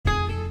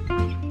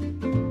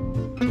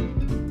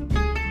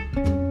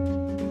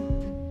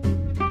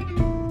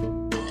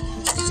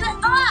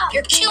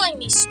You're killing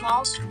me,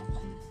 Smalls.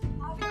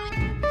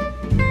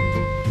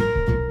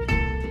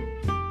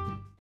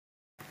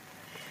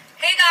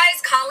 Hey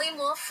guys, Colleen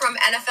Wolfe from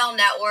NFL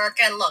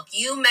Network. And look,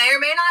 you may or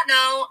may not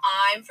know,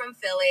 I'm from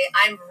Philly.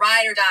 I'm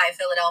ride or die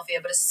Philadelphia,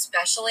 but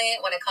especially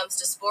when it comes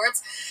to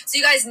sports. So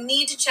you guys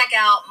need to check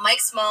out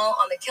Mike Small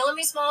on the Killing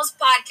Me Smalls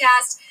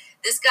podcast.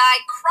 This guy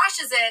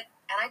crushes it,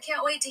 and I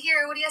can't wait to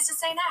hear what he has to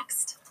say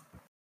next.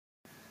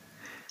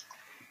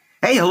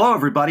 Hey, hello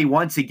everybody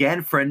once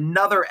again for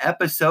another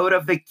episode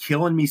of the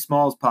Killing Me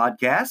Smalls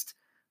podcast.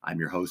 I'm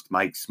your host,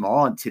 Mike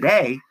Small, and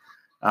today,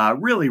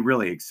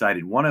 really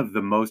excited. One of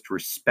the most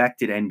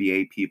respected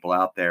NBA people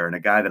out there and a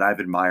guy that I've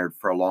admired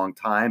for a long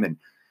time. And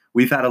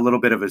we've had a little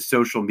bit of a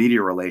social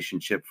media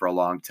relationship for a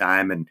long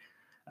time. And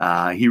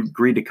he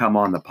agreed to come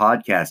on the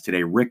podcast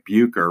today, Rick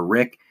Bucher.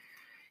 Rick,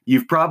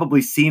 you've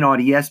probably seen on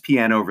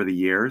ESPN over the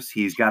years.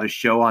 He's got a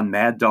show on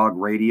Mad Dog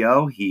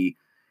Radio. He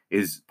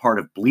is part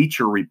of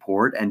Bleacher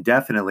Report and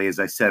definitely, as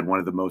I said, one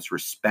of the most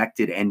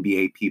respected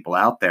NBA people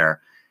out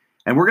there.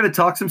 And we're going to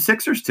talk some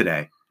Sixers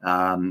today.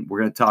 We're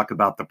going to talk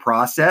about the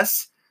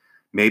process,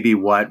 maybe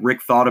what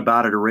Rick thought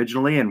about it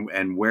originally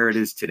and where it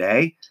is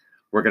today.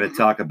 We're going to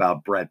talk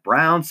about Brett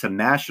Brown, some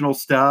national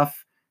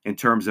stuff in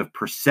terms of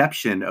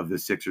perception of the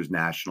Sixers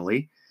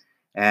nationally.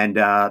 And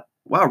wow,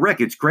 Rick,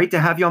 it's great to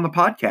have you on the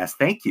podcast.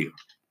 Thank you.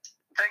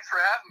 Thanks for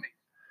having me.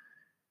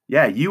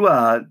 Yeah,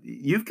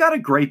 you've got a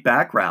great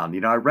background.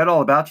 You know, I read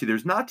all about you.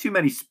 There's not too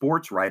many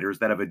sports writers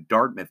that have a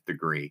Dartmouth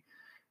degree.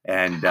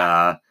 And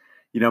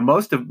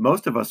most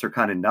of us are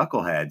kind of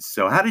knuckleheads.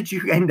 So how did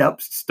you end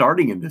up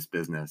starting in this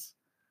business?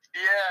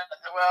 Yeah,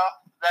 well,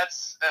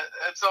 that's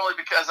only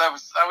because I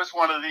was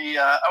one of the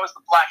I was the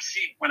black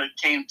sheep when it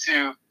came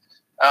to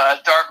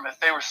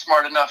Dartmouth. They were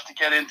smart enough to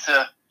get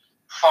into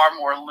far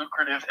more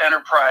lucrative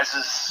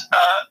enterprises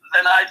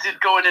than I did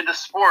going into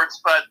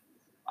sports. But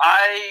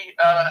I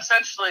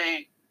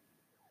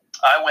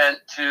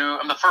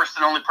I'm the first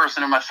and only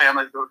person in my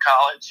family to go to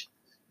college.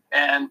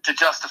 And to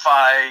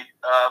justify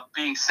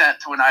being sent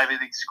to an Ivy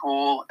League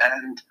school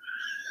and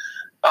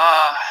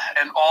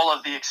all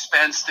of the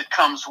expense that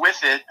comes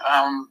with it,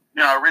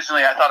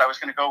 originally I thought I was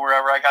going to go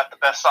wherever I got the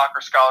best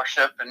soccer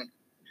scholarship, and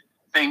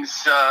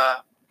things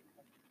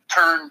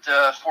turned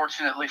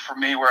fortunately for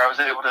me where I was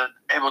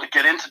able to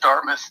get into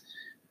Dartmouth.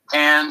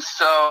 And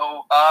so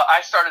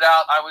I started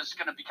out. I was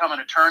going to become an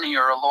attorney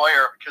or a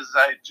lawyer because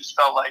I just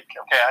felt like,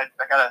 okay,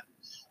 I gotta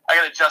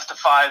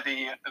justify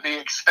the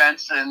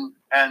expense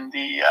and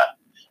the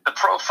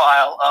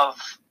profile of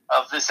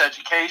this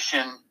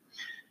education.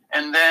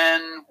 And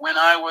then when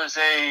I was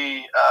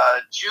a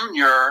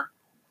junior,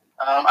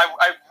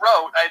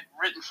 I'd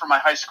written for my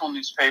high school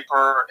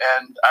newspaper,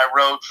 and I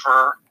wrote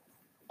for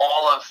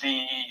all of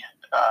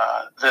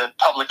the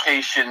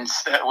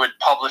publications that would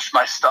publish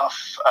my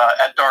stuff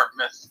at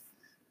Dartmouth,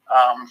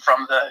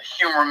 from the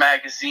humor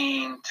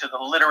magazine to the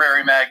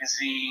literary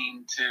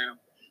magazine to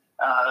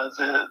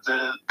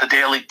the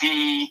Daily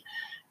D,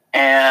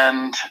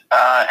 and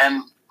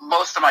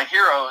most of my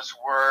heroes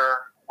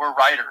were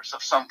writers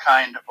of some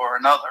kind or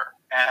another.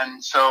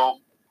 And so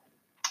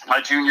my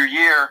junior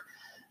year,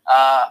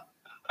 I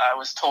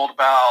was told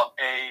about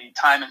a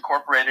Time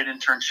Incorporated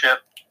internship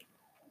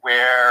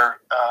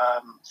where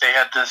they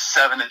had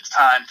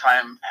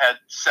Time had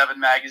 7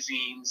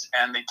 magazines,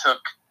 and they took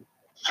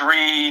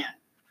 3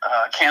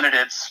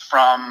 candidates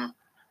from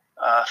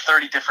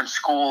 30 different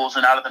schools,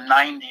 and out of the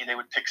 90, they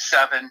would pick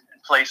 7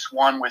 and place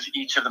 1 with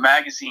each of the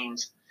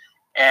magazines.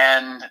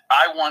 And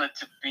I wanted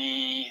to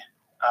be,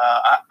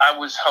 I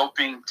was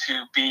hoping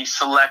to be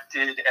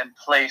selected and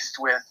placed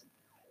with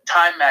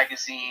Time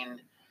Magazine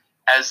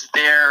as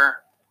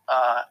their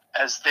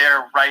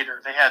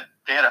writer. They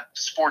had a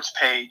sports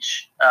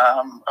page,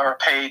 or a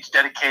page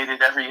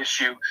dedicated every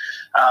issue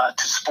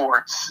to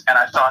sports. And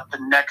I thought the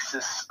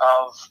nexus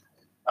of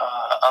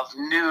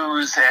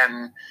news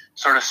and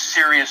sort of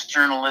serious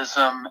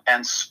journalism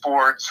and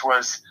sports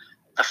was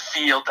the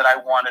field that I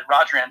wanted.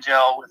 Roger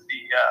Angell with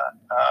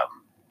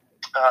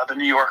the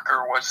New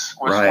Yorker was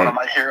right. One of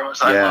my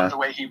heroes. I loved the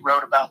way he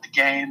wrote about the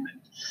game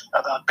and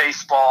about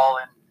baseball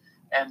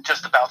and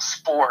just about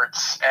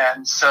sports.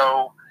 And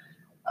so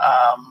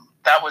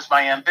that was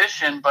my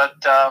ambition.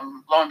 But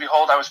lo and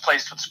behold, I was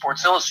placed with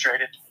Sports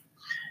Illustrated.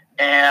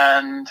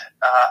 And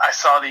I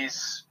saw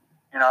these,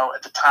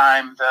 at the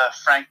time, the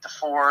Frank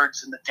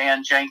DeFords and the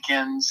Dan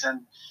Jenkins,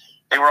 and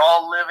they were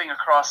all living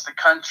across the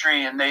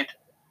country, and they'd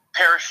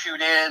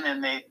parachute in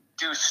and they'd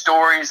do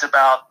stories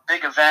about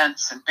big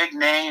events and big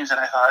names. And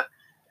I thought,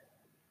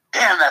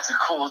 damn, that's a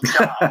cool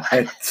job.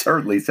 It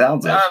certainly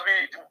sounds it. I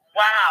mean,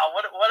 wow,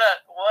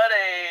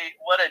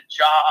 what a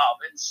job.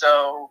 And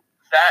so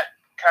that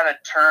kind of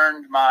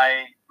turned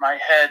my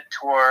head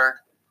toward,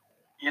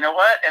 you know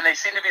what? And they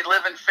seem to be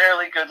living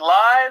fairly good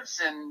lives,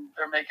 and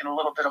they're making a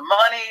little bit of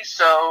money.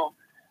 So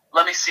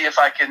let me see if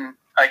I can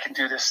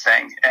do this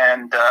thing.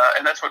 And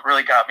that's what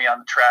really got me on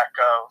the track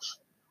of,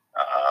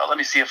 let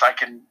me see if I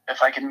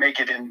can make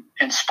it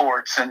in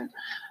sports. And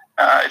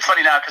it's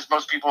funny now because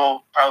most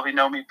people probably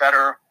know me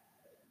better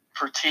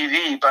for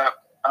TV, but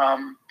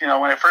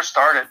When I first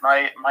started,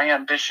 my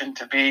ambition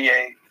to be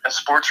a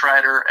sports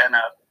writer and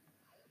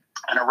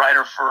a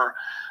writer for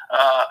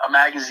a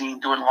magazine,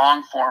 doing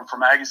long form for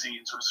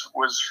magazines,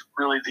 was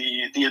really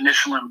the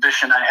initial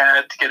ambition I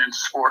had to get into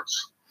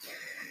sports.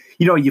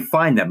 You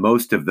find that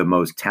most of the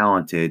most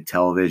talented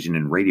television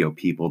and radio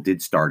people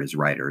did start as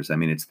writers. I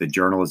mean, it's the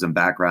journalism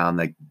background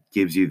that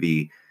gives you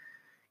the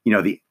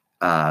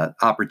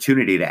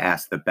opportunity to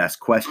ask the best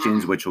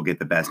questions, which will get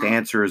the best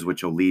answers,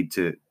 which will lead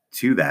to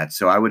that.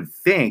 So I would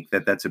think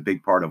that that's a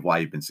big part of why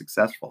you've been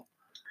successful.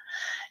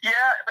 Yeah,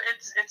 but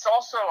it's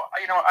also,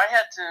 I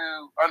had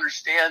to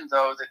understand,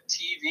 though, that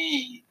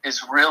TV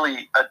is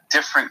really a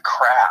different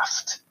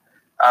craft.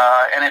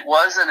 And it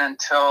wasn't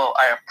until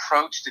I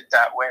approached it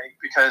that way,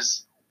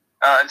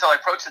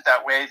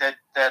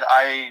 that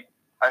I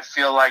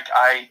feel like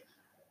I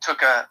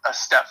took a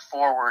step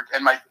forward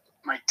and my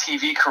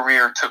TV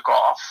career took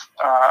off.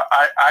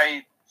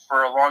 I,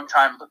 for a long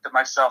time, looked at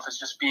myself as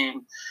just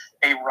being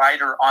a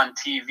writer on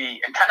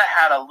TV and kind of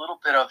had a little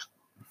bit of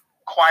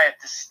quiet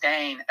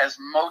disdain, as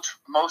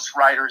most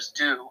writers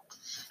do,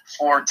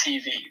 for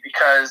TV,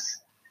 because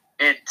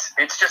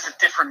it's just a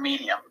different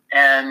medium.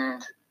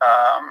 And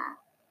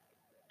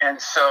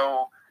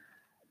so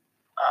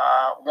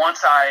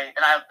once I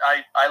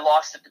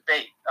lost a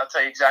debate. I'll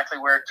tell you exactly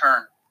where it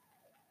turned.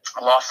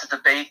 I lost a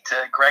debate to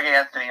Greg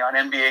Anthony on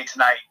NBA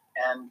Tonight,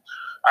 and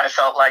I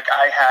felt like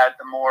I had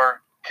the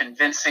more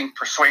convincing,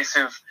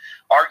 persuasive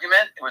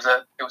argument. It was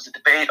a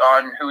debate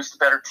on who's the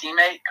better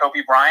teammate,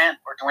 Kobe Bryant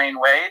or Dwayne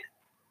Wade.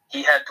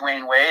 He had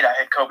Dwayne Wade. I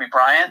had Kobe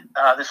Bryant.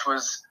 This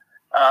was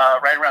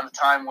right around the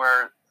time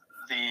where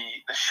the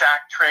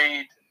Shaq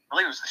trade, I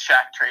believe it was the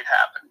Shaq trade,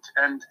 happened,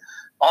 and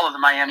all of the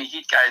Miami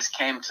Heat guys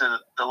came to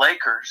the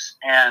Lakers,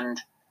 and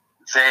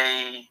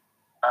they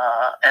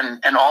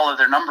and all of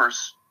their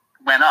numbers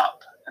went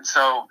up. And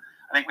so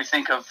I think we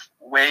think of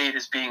Wade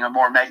as being a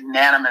more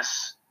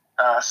magnanimous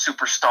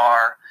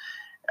superstar,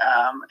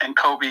 and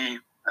Kobe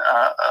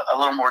a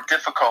little more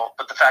difficult.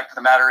 But the fact of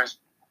the matter is,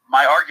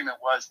 my argument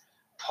was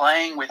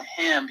playing with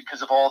him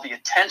because of all the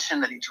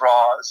attention that he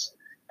draws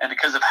and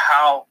because of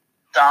how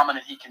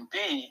dominant he can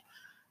be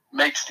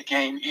makes the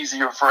game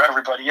easier for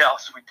everybody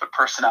else if we put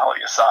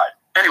personality aside.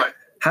 Anyway.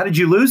 How did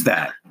you lose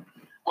that?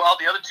 Well,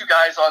 the other two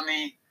guys on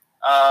the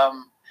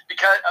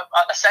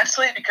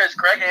because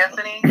Greg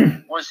Anthony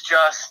was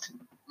just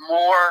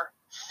more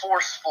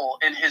forceful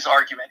in his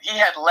argument. He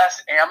had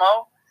less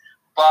ammo,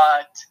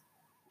 but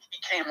he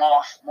came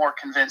off more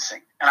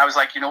convincing. And I was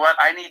like, you know what?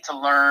 I need to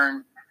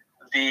learn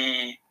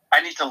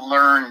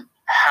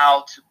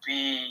how to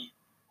be.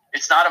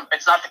 It's not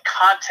the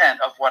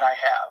content of what I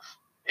have.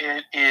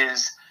 It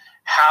is,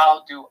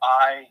 how do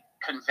I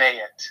convey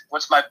it?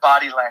 What's my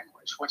body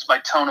language? What's my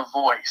tone of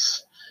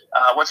voice?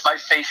 What's my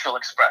facial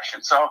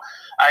expression? So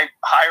I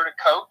hired a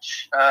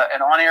coach,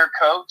 an on-air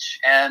coach,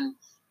 and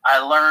I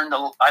learned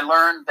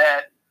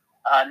that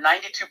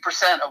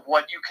 92% of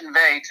what you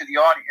convey to the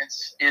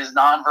audience is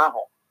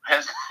nonverbal.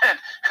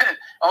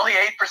 Only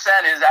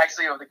 8% is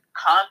actually of the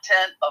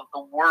content of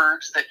the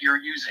words that you're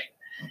using.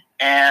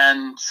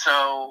 And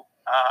so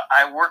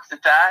I worked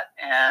at that,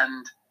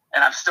 and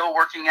I'm still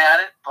working at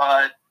it,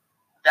 but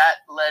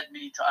that led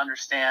me to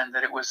understand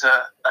that it was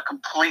a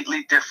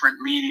completely different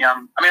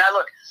medium. I mean,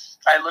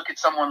 I look at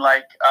someone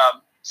like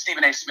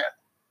Stephen A. Smith.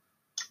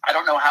 I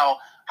don't know how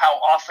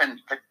often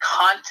the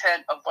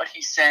content of what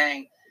he's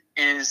saying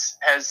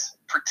has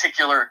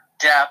particular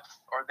depth,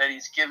 or that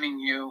he's giving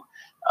you.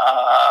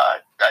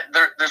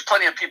 There's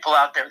plenty of people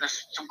out there.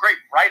 There's some great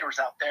writers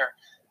out there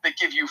that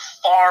give you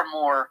far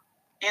more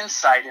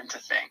insight into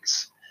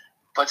things.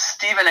 But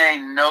Stephen A.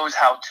 knows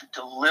how to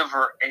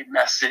deliver a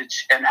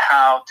message and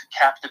how to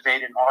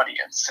captivate an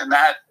audience, and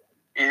that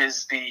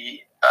is the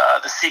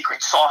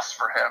secret sauce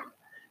for him,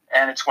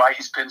 and it's why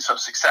he's been so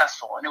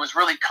successful. And it was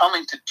really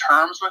coming to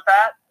terms with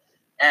that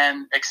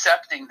and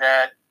accepting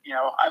that,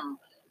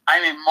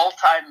 I'm a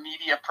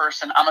multimedia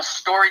person. I'm a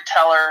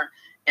storyteller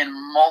in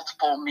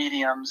multiple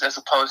mediums, as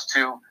opposed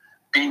to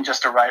being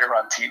just a writer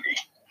on TV.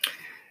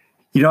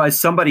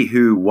 As somebody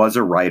who was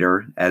a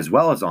writer as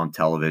well as on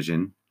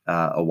television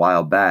a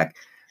while back,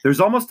 there's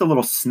almost a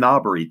little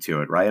snobbery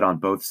to it, right? On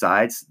both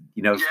sides,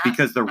 Yes,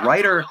 because the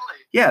writer,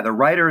 the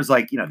writer is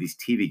like, these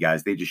TV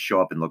guys, they just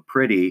show up and look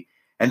pretty.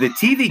 And the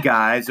TV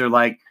guys are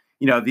like,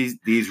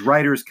 these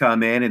writers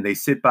come in and they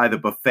sit by the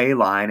buffet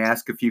line,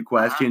 ask a few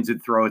questions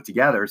and throw it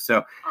together.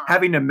 So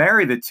having to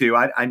marry the two,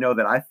 I know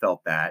that I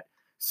felt that.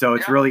 So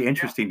it's really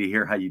interesting to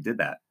hear how you did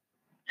that.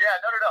 Yeah,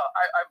 no.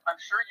 I'm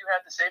sure you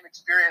had the same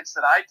experience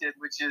that I did,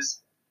 which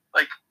is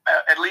like,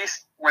 at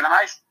least when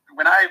I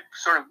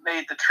sort of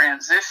made the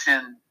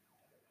transition,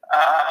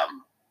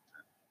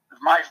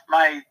 my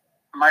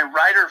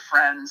writer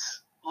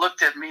friends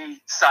looked at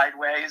me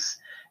sideways,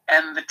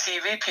 and the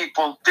TV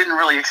people didn't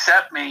really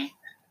accept me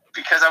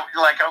because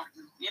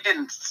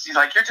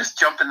you're just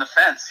jumping the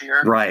fence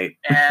here, right?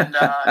 And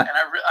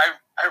I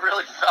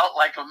really felt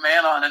like a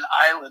man on an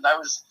island. I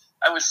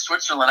was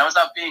Switzerland. I was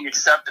not being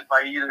accepted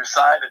by either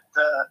side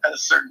at a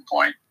certain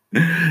point.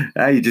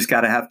 You just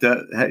got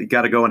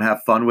to go and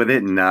have fun with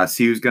it and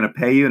see who's going to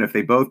pay you. And if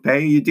they both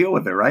pay you, deal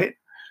with it, right?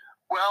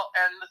 Well,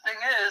 and the thing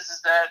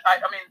is that, I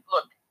mean,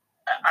 look,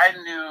 I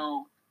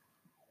knew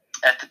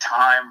at the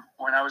time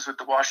when I was with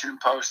the Washington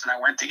Post and I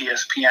went to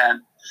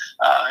ESPN,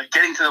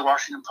 getting to the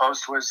Washington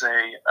Post was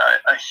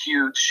a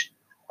huge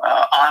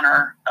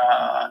honor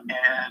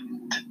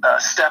and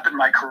step in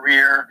my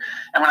career.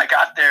 And when I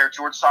got there,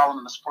 George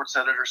Solomon, the sports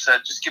editor,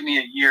 said, just give me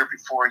a year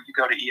before you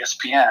go to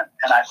ESPN.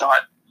 And I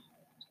thought,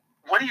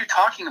 what are you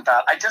talking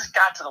about? I just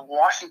got to the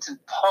Washington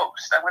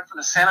Post. I went from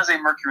the San Jose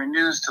Mercury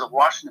News to the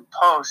Washington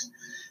Post.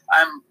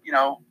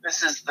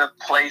 This is the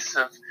place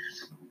of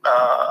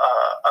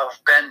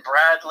Ben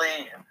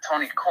Bradley and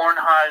Tony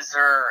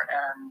Kornheiser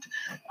and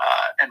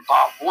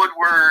Bob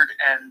Woodward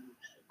and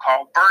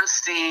Carl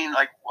Bernstein.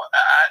 Like,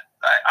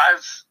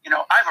 I've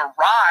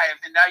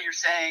arrived, and now you're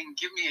saying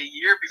give me a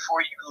year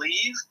before you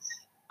leave.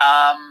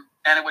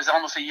 And it was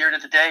almost a year to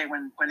the day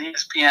when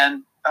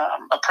ESPN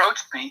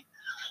approached me.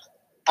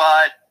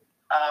 But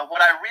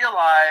what I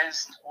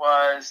realized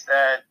was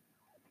that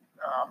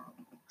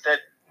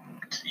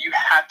you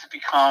had to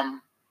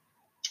become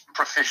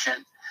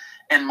proficient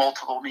in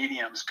multiple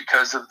mediums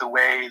because of the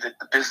way that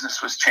the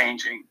business was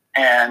changing,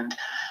 and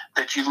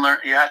that you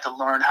had to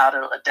learn how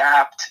to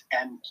adapt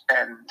and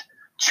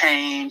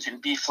change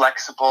and be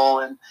flexible.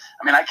 And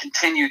I mean, I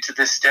continue to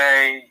this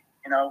day,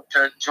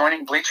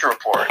 joining Bleacher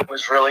Report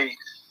was really,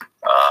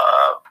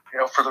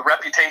 for the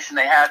reputation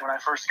they had when I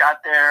first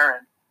got there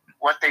and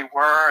what they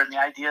were, and the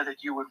idea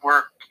that you would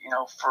work,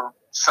 for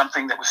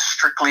something that was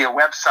strictly a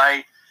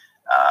website.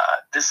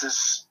 This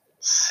is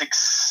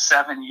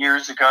 6-7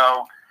 years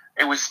ago.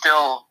 That was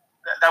still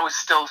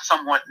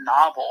somewhat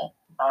novel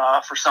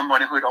for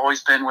someone who had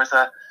always been with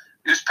a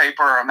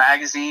newspaper or a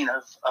magazine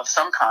of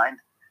some kind.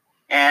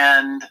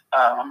 And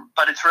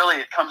but it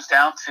comes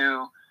down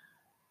to,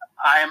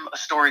 I'm a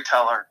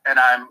storyteller, and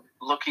I'm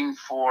looking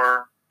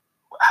for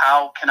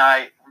how can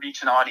I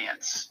reach an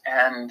audience,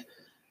 and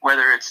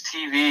whether it's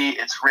TV,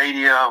 it's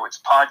radio, it's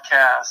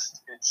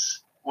podcast,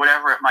 it's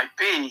whatever it might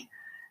be,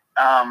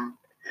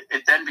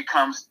 it then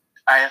becomes,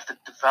 I have to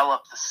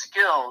develop the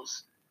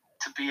skills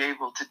to be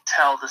able to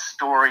tell the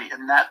story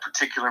in that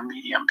particular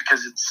medium,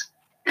 because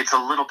it's a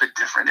little bit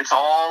different. It's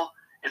all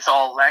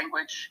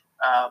language,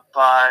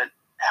 but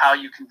how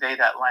you convey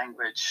that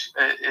language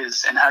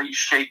and how you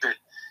shape it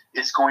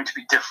is going to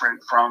be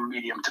different from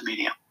medium to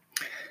medium.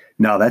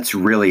 No, that's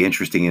really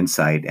interesting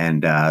insight,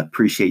 and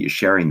appreciate you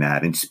sharing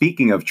that. And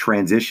speaking of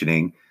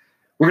transitioning,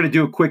 we're going to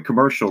do a quick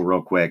commercial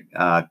real quick.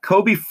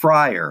 Kobe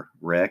Fryer,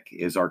 Rick,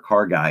 is our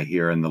car guy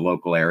here in the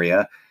local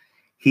area.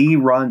 He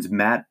runs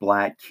Matt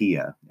Blatt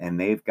Kia, and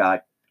they've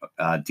got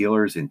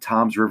dealers in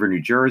Toms River,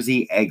 New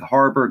Jersey, Egg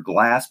Harbor,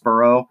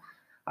 Glassboro.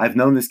 I've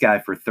known this guy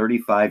for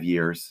 35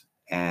 years,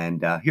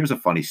 and here's a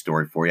funny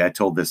story for you. I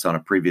told this on a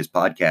previous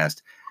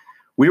podcast.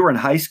 We were in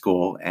high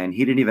school, and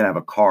he didn't even have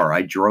a car.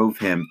 I drove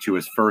him to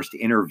his first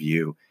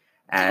interview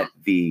at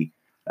the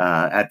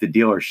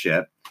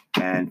dealership,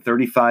 and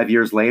 35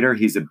 years later,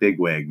 he's a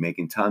bigwig,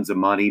 making tons of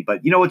money.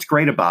 But you know what's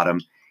great about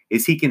him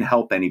is he can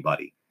help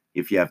anybody.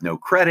 If you have no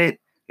credit,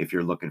 if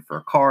you're looking for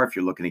a car, if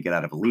you're looking to get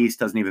out of a lease,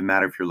 doesn't even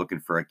matter if you're looking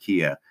for a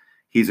Kia.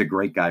 He's a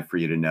great guy for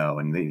you to know.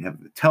 And they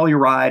have the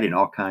Telluride and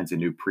all kinds of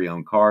new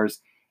pre-owned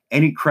cars.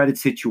 Any credit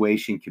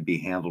situation can be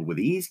handled with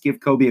ease. Give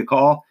Kobe a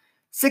call,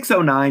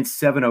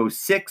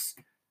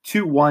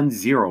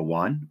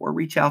 609-706-2101, or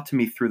reach out to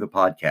me through the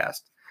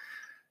podcast.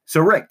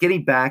 So, Rick,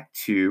 getting back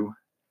to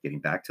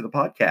the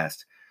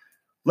podcast,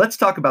 let's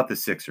talk about the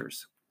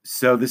Sixers.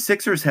 So the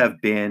Sixers have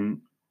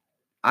been,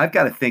 I've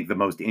got to think, the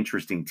most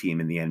interesting team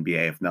in the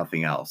NBA, if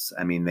nothing else.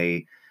 I mean,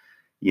 they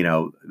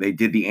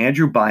did the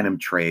Andrew Bynum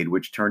trade,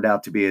 which turned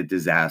out to be a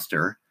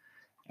disaster,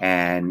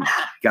 and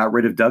got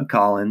rid of Doug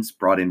Collins,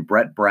 brought in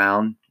Brett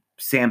Brown.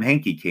 Sam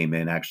Hinkie came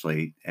in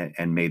actually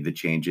and made the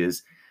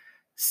changes.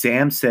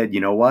 Sam said, you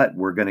know what,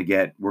 we're going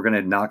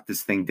to knock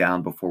this thing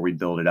down before we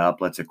build it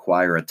up. Let's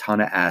acquire a ton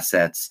of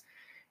assets.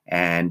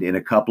 And in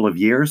a couple of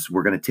years,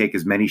 we're going to take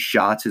as many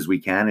shots as we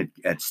can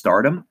at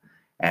stardom.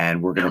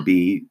 And we're going to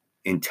be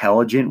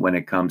intelligent when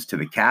it comes to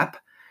the cap.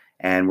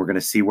 And we're going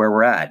to see where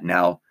we're at.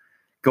 Now,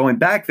 going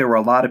back, there were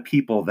a lot of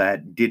people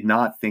that did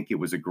not think it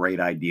was a great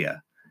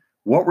idea.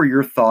 What were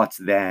your thoughts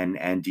then?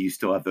 And do you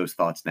still have those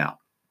thoughts now?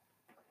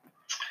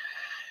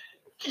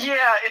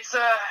 Yeah, it's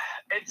a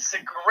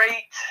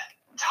great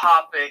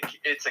topic.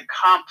 It's a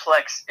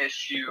complex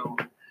issue.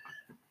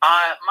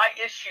 My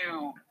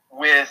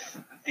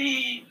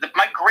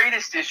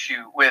greatest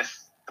issue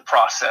with the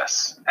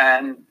process,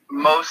 and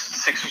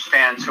most Sixers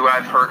fans who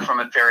I've heard from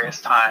at various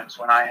times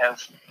when I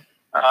have,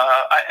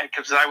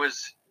 because I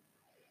was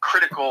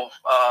critical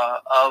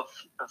of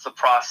the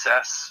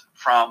process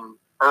from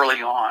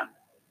early on,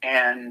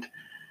 and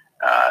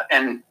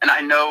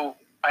I know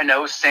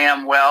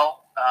Sam well.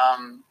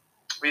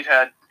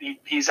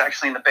 He's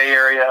actually in the Bay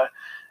Area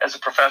as a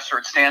professor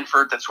at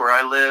Stanford. That's where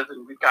I live,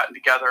 and we've gotten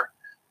together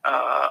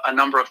a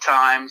number of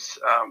times.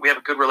 We have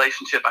a good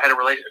relationship. I had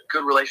a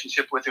good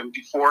relationship with him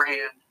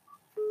beforehand.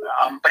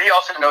 But he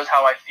also knows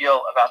how I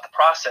feel about the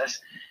process.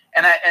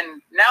 And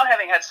now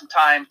having had some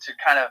time to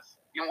kind of,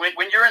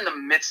 when you're in the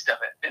midst of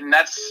it, and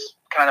that's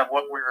kind of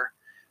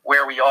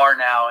where we are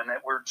now, and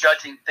that we're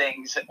judging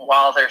things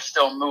while they're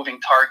still moving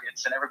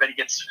targets, and everybody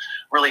gets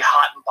really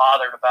hot and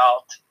bothered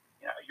about,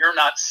 you're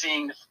not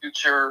seeing the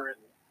future.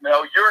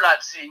 No, you're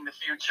not seeing the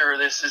future.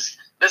 This is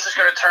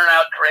going to turn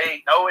out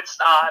great. No, it's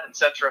not,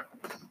 etc.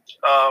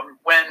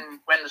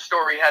 When the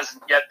story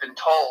hasn't yet been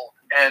told,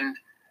 and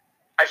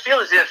I feel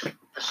as if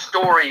the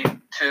story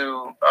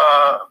to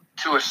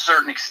a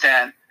certain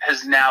extent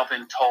has now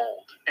been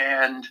told.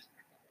 And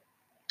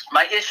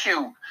my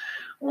issue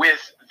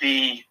with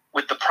the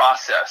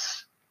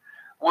process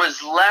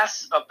was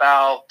less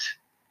about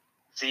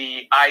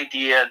the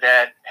idea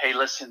that, hey,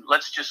 listen,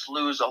 let's just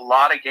lose a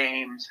lot of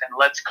games and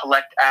let's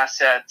collect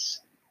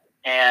assets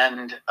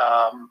and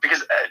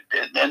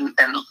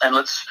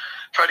let's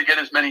try to get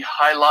as many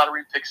high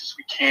lottery picks as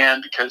we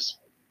can, because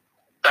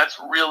that's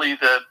really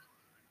the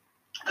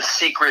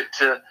secret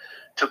to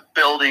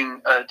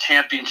building a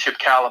championship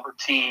caliber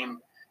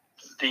team.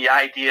 The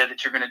idea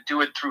that you're going to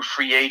do it through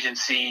free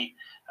agency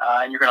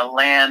and you're going to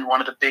land one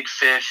of the big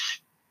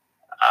fish.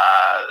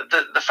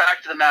 The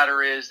fact of the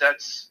matter is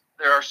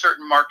there are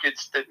certain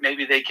markets that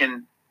maybe they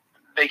can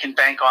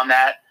bank on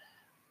that.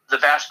 The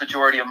vast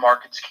majority of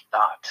markets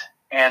cannot.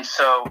 And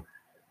so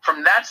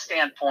from that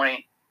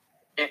standpoint,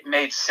 it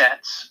made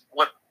sense.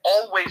 What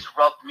always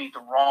rubbed me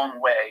the wrong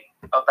way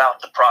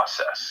about the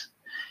process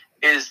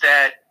is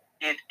that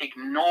it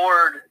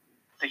ignored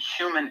the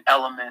human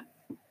element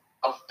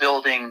of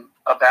building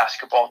a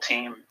basketball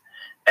team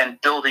and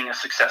building a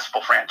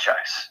successful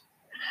franchise.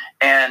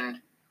 And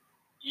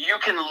you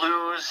can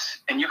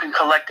lose and you can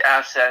collect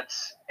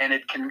assets, and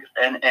it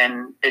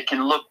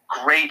can look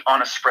great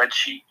on a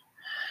spreadsheet.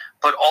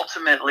 But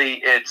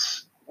ultimately,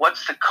 it's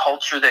what's the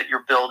culture that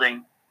you're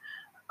building?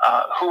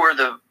 Who are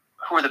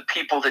the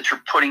people that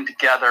you're putting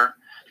together?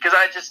 Because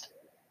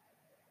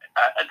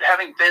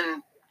having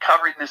been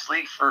covering this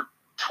league for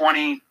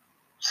 20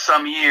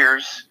 some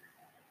years,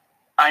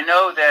 I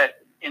know that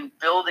in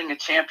building a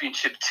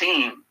championship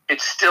team, it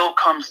still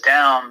comes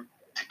down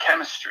to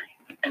chemistry,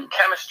 and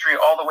chemistry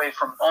all the way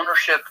from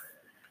ownership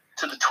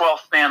to the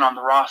 12th man on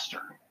the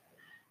roster.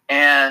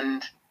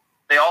 And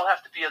they all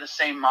have to be of the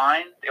same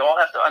mind. They all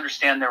have to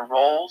understand their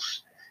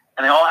roles,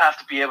 and they all have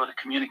to be able to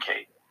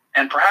communicate.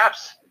 And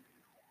perhaps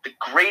the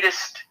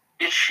greatest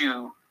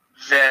issue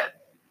that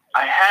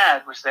I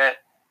had was that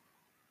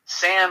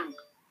Sam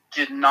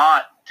did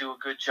not do a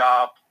good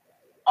job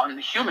on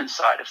the human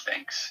side of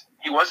things.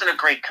 He wasn't a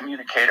great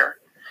communicator.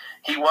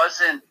 He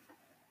wasn't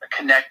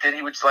connected.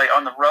 He would,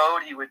 on the road,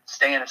 he would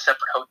stay in a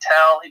separate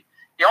hotel.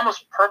 He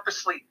almost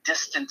purposely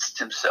distanced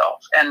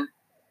himself. And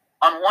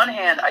on one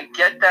hand, I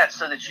get that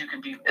so that you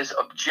can be as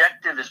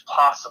objective as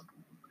possible.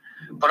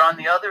 But on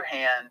the other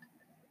hand,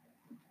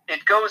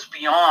 it goes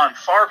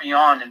far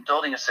beyond in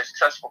building a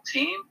successful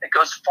team. It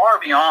goes far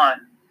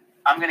beyond,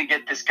 I'm going to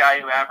get this guy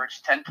who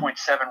averaged 10.7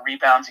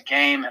 rebounds a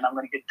game, and I'm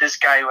going to get this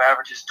guy who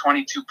averages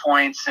 22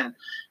 points, and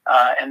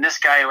this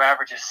guy who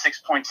averages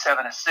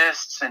 6.7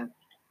 assists. And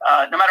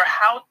no matter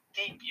how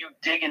deep you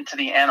dig into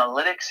the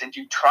analytics and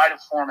you try to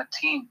form a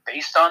team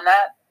based on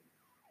that,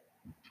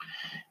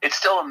 it's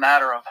still a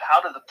matter of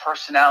how do the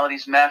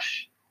personalities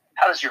mesh?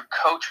 How does your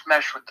coach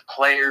mesh with the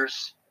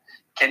players?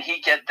 Can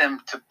he get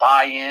them to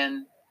buy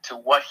in to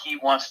what he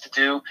wants to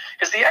do?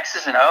 Because the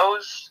X's and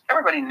O's,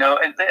 everybody knows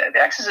the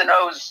X's and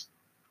O's.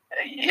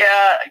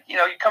 Yeah, you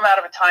come out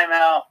of a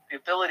timeout, the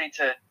ability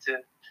to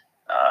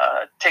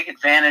take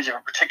advantage of a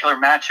particular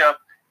matchup,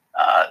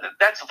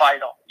 that's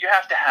vital. You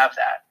have to have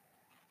that.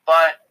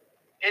 But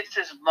it's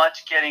as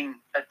much getting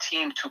a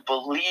team to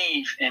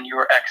believe in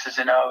your X's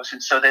and O's,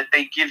 and so that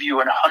they give you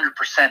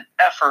 100%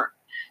 effort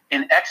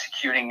in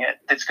executing it,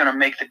 that's going to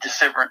make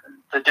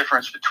the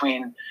difference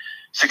between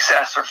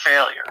success or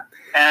failure.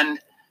 And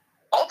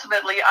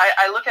ultimately,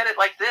 I look at it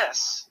like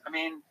this. I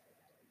mean,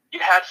 you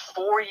had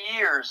 4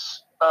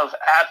 years of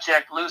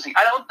abject losing.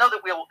 I don't know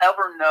that we'll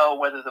ever know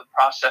whether the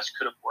process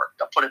could have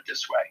worked. I'll put it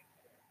this way,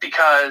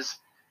 because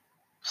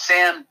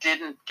Sam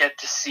didn't get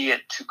to see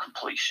it to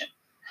completion.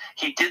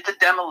 He did the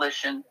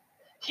demolition.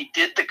 He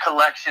did the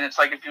collection. It's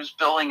like if he was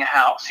building a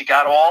house. He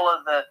got all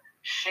of the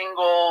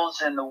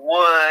shingles and the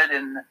wood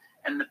and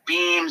the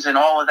beams and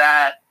all of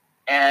that.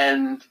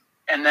 And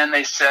then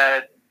they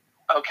said,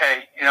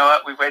 okay, you know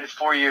what? We've waited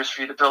 4 years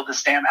for you to build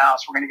this damn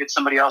house. We're going to get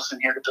somebody else in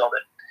here to build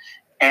it.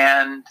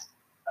 And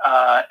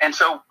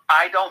so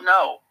I don't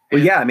know.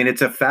 Well, yeah, I mean,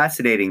 it's a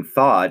fascinating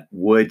thought.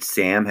 Would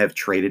Sam have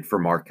traded for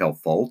Markelle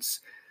Fultz?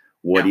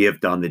 Would he have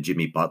done the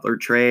Jimmy Butler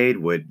trade?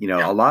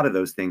 A lot of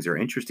those things are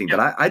interesting. Yeah.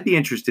 But I'd be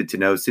interested to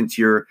know, since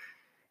you're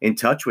in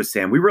touch with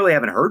Sam, we really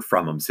haven't heard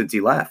from him since he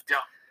left.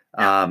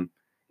 Yeah.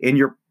 And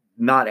you're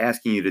not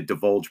asking you to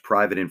divulge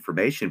private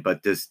information,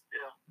 but does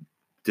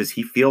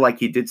he feel like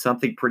he did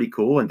something pretty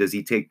cool? And does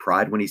he take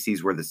pride when he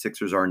sees where the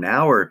Sixers are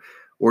now?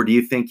 Or do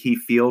you think he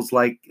feels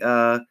like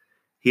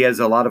he has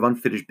a lot of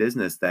unfinished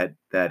business that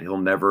he'll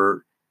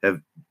never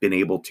have been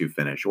able to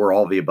finish, or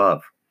all the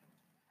above?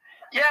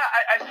 Yeah,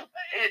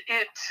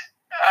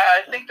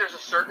 I think there's a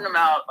certain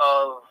amount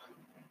of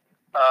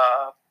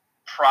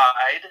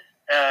pride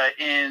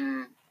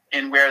in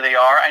where they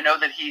are. I know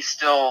that he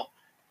still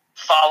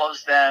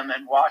follows them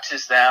and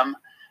watches them,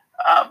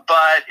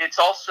 but it's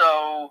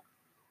also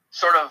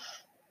sort of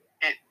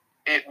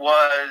it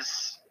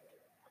was,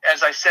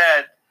 as I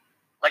said,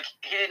 like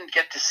he didn't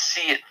get to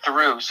see it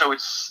through. So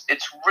it's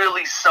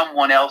really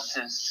someone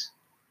else's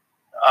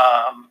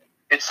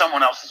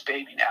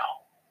baby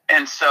now,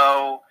 and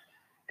so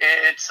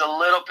it's a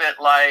little bit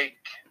like,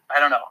 I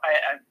don't know.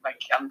 I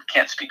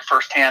can't speak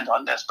firsthand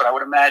on this, but I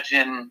would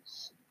imagine,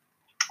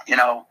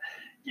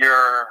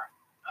 you're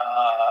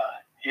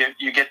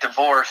you get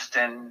divorced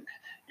and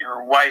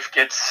your wife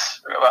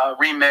gets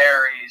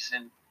remarries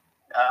and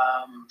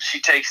she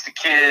takes the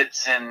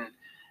kids, and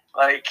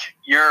like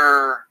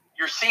you're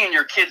seeing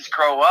your kids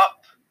grow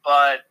up,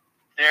 but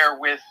they're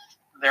with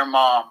their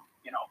mom.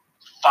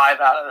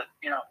 5 out of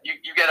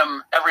you get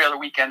them every other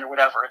weekend or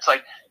whatever. It's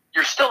like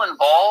you're still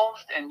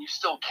involved and you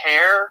still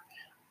care,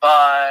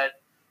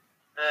 but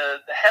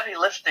the heavy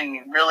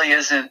lifting really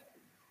isn't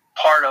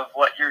part of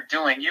what you're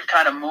doing. You've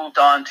kind of moved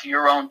on to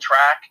your own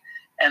track,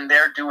 and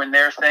they're doing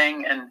their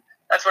thing. And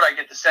that's what I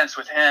get the sense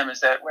with him, is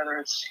that whether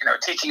it's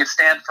teaching at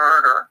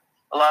Stanford or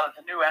a lot of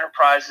the new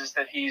enterprises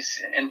that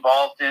he's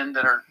involved in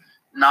that are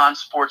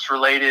non-sports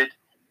related,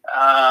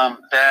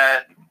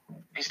 that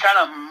he's kind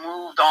of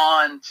moved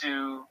on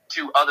to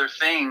other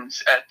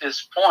things at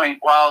this point,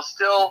 while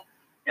still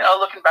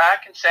looking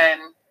back and saying,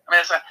 I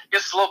guess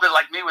it's a little bit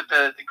like me with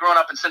the growing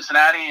up in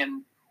Cincinnati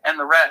and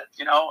the Reds.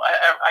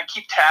 I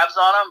keep tabs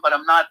on them, but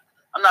I'm not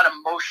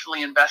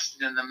emotionally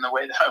invested in them the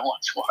way that I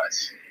once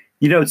was.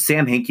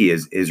 Sam Hinkie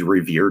is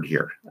revered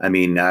here. I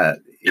mean,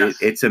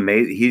 Yes. It's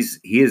amazing.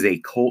 He is a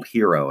cult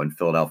hero in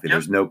Philadelphia. Yep.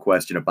 There's no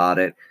question about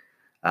it.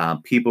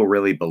 People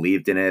really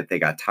believed in it. They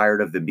got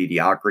tired of the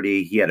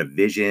mediocrity. He had a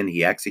vision.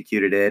 He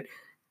executed it.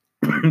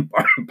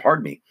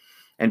 Pardon me.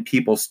 And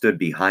people stood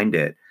behind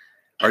it.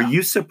 Yeah. Are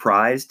you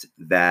surprised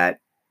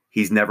that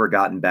he's never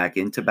gotten back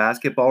into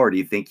basketball, or do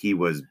you think he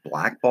was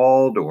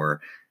blackballed,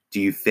 or do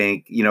you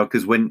think,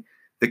 because when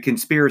the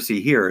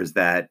conspiracy here is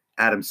that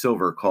Adam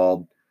Silver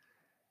called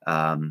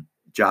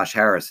Josh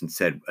Harris and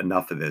said,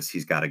 enough of this,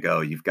 he's got to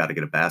go. You've got to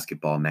get a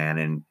basketball man.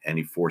 And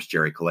he forced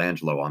Jerry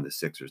Colangelo on the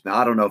Sixers. Now,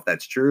 I don't know if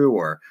that's true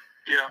or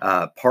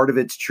part of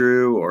it's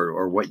true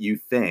or what you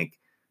think,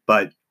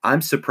 but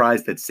I'm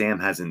surprised that Sam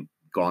hasn't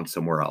gone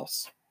somewhere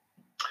else.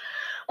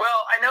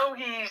 Well, I know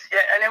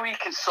he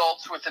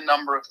consults with a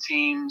number of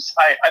teams.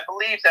 I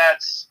believe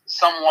that's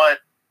somewhat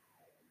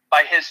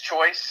by his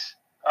choice.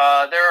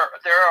 There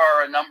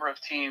are a number of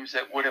teams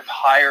that would have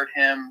hired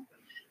him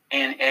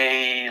in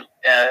a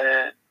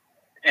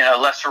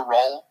lesser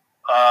role,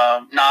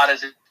 not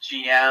as a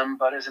GM,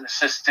 but as an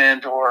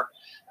assistant or,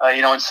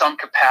 in some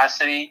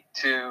capacity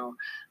to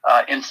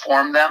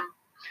inform them.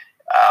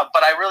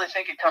 But I really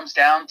think it comes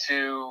down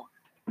to,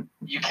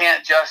 you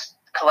can't just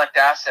collect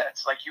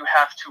assets. Like, you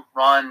have to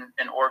run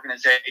an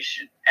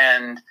organization.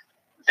 And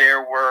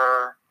there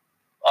were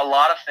a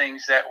lot of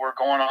things that were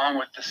going on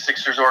with the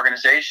Sixers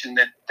organization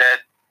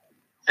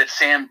that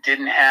Sam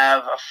didn't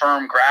have a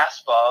firm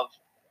grasp of.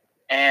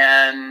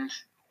 And,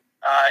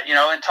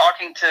 in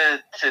talking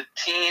to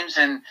teams,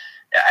 and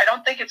I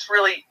don't think it's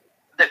really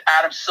that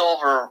Adam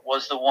Silver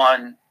was the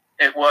one.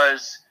 It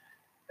was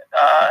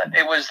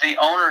the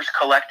owners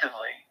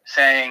collectively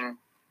saying,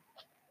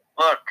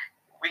 look,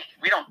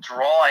 we don't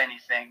draw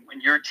anything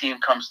when your team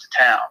comes to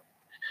town.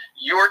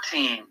 Your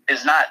team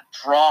is not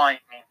drawing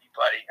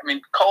anybody. I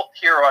mean, cult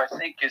hero, I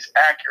think, is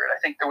accurate. I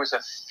think there was a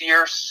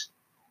fierce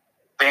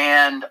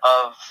band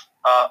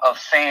of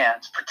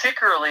fans,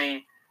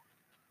 particularly,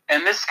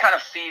 and this kind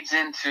of feeds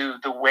into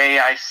the way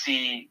I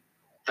see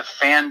the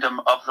fandom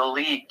of the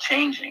league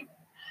changing,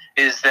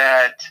 is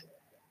that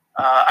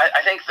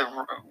I think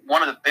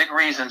one of the big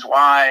reasons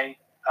why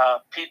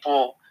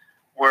people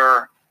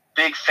were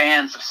big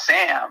fans of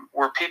Sam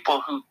were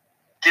people who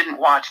didn't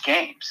watch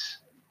games.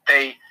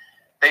 They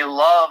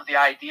love the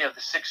idea of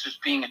the Sixers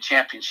being a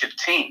championship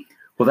team.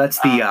 Well, that's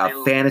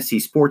the fantasy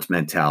sports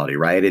mentality,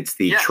 right? It's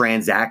the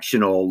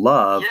transactional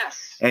love.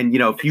 Yes. And,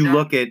 if you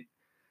look at,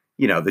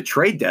 the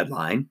trade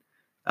deadline,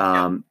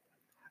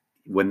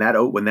 when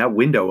that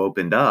window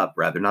opened up,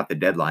 rather not the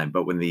deadline,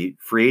 but when the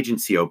free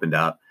agency opened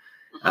up,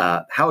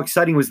 how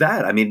exciting was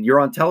that? I mean, you're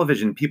on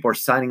television, people are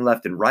signing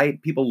left and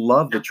right. People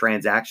love the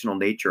transactional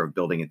nature of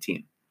building a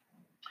team.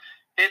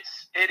 It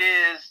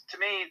is, to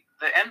me,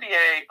 the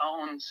NBA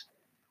owns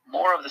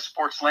more of the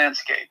sports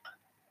landscape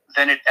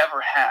than it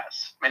ever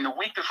has. I mean, the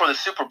week before the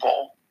Super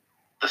Bowl,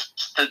 the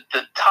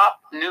top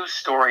news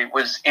story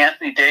was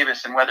Anthony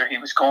Davis and whether he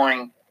was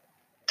going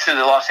to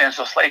the Los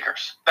Angeles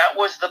Lakers. That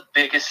was the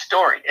biggest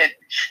story.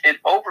 It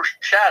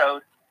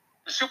overshadowed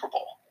the Super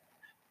Bowl.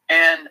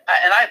 And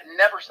I'd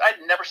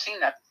never seen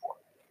that before.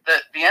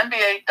 The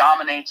NBA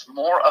dominates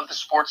more of the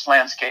sports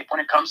landscape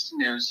when it comes to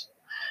news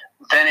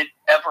than it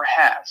ever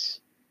has.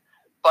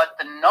 But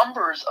the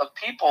numbers of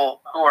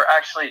people who are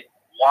actually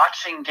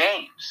watching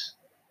games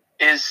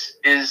is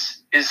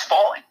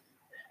falling.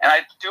 And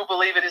I do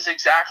believe it is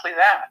exactly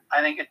that.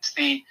 I think it's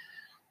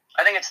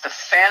the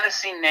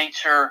fantasy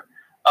nature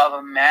of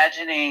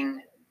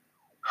imagining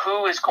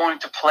who is going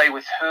to play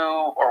with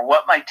who, or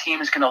what my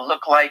team is going to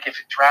look like if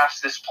it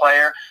drafts this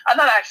player. I'm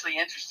not actually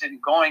interested in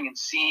going and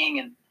seeing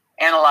and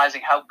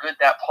analyzing how good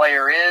that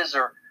player is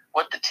or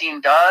what the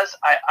team does.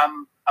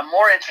 I'm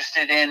more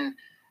interested in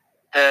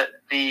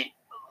the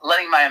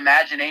letting my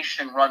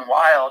imagination run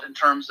wild in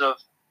terms of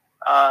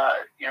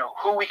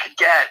who we could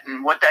get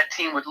and what that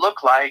team would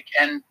look like.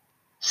 And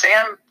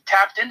Sam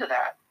tapped into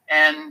that,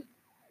 and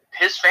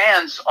his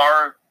fans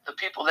are the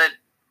people that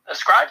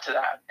ascribe to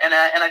that. And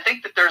I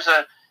think that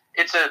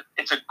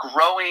it's a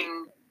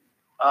growing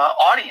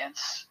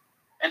audience,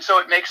 and so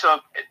it makes a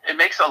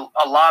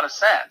lot of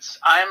sense.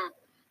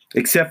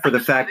 Except for the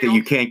fact that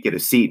you can't get a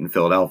seat in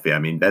Philadelphia. I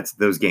mean,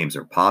 those games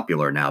are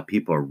popular now.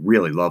 People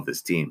really love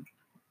this team.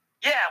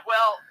 Yeah,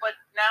 well, but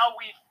now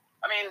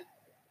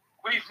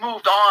we've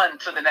moved on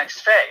to the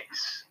next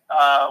phase,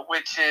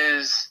 which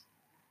is,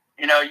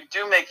 you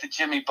do make the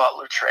Jimmy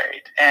Butler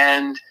trade,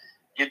 and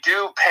you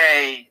do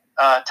pay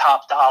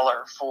top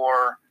dollar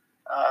for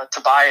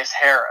Tobias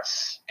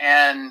Harris,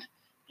 and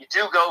you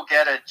do go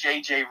get a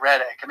JJ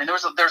Redick. I mean,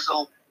 there's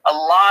been a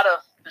lot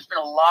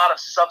of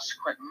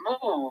subsequent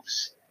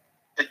moves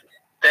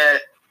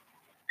that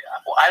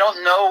I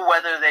don't know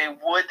whether they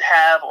would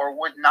have or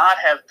would not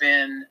have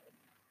been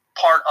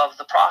part of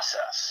the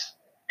process.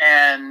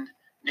 And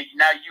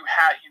now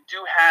you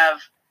do have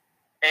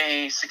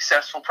a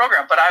successful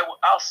program. But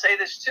I'll say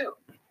this too: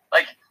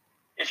 like,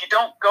 if you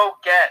don't go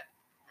get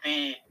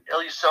the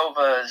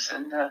Ilyasovas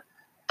and the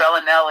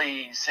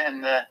Bellinellis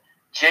and the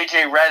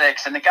JJ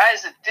Redicks and the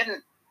guys that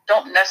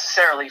don't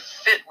necessarily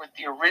fit with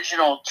the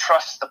original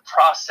trust the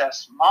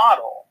process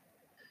model,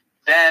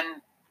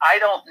 then I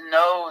don't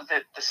know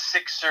that the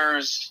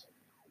Sixers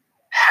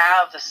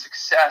have the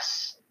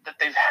success that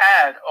they've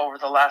had over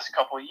the last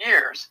couple of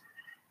years.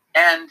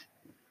 And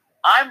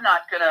I'm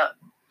not going to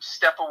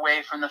step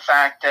away from the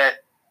fact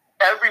that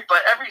every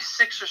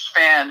Sixers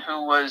fan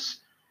who was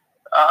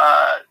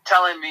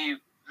telling me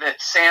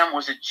that Sam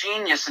was a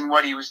genius in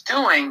what he was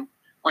doing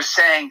was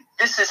saying,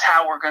 this is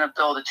how we're going to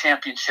build a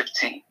championship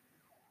team.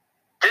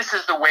 This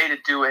is the way to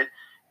do it.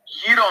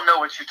 You don't know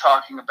what you're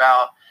talking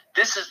about.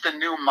 This is the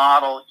new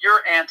model.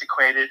 You're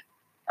antiquated.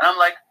 And I'm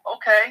like,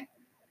 okay,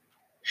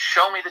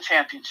 show me the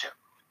championship.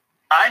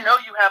 I know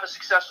you have a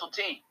successful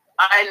team.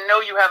 I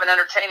know you have an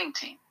entertaining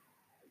team.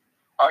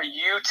 Are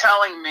you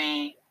telling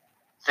me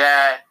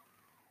that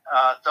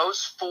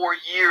those 4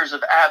 years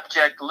of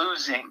abject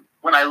losing,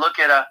 when I look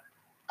at a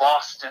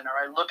Boston or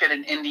I look at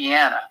an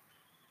Indiana,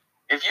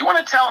 if you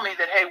want to tell me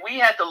that, hey, we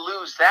had to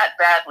lose that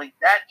badly,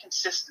 that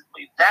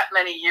consistently, that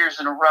many years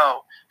in a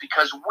row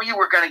because we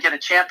were going to get a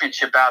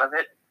championship out of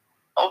it,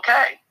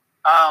 okay.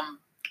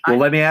 Well,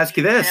 let me ask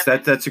you this.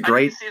 That's a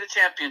great – see the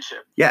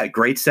championship. Yeah,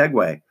 great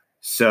segue.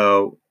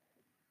 So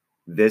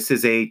this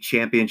is a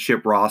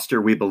championship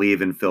roster, we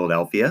believe, in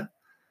Philadelphia.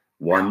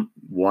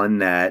 One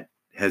that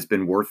has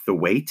been worth the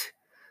wait.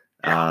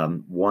 Yeah.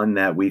 One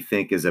that we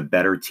think is a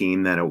better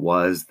team than it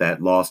was,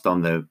 that lost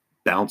on the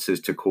bounces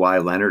to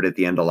Kawhi Leonard at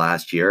the end of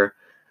last year.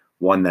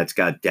 One that's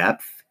got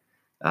depth.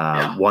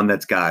 One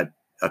that's got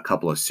a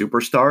couple of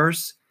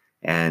superstars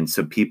and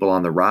some people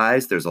on the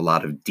rise. There's a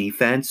lot of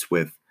defense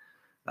with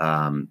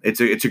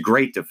it's a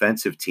great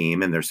defensive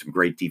team, and there's some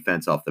great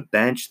defense off the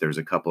bench. There's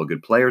a couple of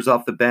good players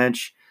off the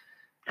bench.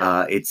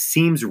 It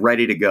seems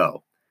ready to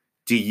go.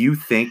 Do you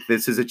think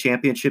this is a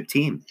championship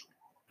team?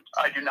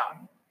 I do not,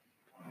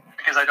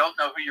 because I don't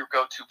know who your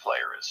go-to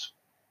player is.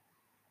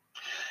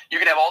 You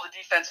can have all the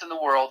defense in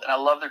the world, and I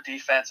love their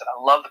defense, and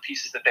I love the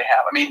pieces that they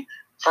have. I mean,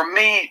 for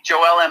me,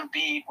 Joel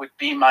Embiid would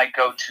be my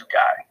go-to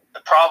guy.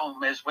 The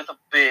problem is with a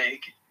big,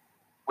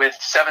 with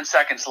 7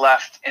 seconds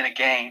left in a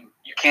game,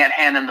 you can't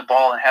hand him the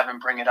ball and have him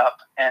bring it up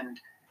and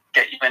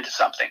get you into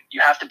something.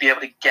 You have to be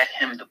able to get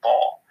him the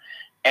ball.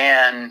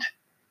 And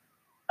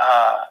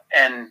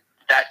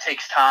that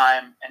takes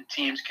time, and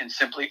teams can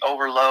simply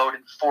overload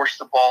and force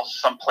the ball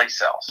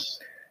someplace else.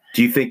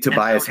 Do you think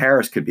Tobias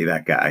Harris could be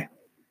that guy?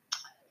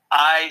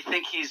 I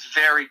think he's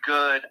very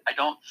good. I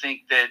don't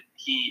think that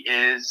he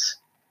is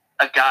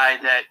a guy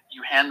that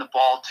you hand the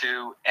ball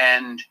to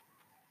and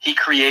he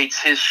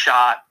creates his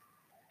shot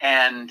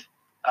and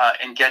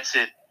gets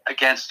it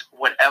against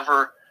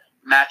whatever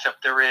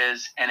matchup there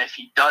is. And if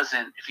he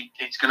doesn't,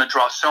 he's going to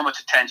draw so much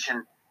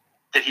attention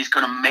that he's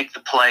going to make the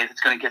play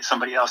that's going to get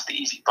somebody else the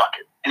easy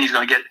bucket, and he's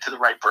going to get it to the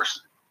right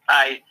person.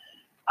 I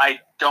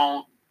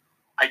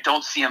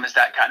don't see him as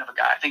that kind of a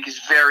guy. I think he's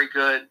very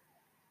good.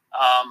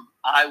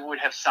 I would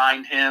have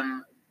signed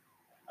him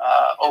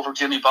over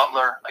Jimmy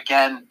Butler.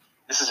 Again,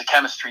 this is a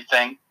chemistry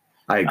thing.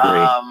 I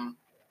agree.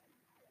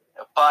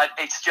 But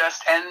it's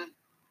just, and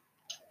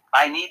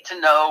I need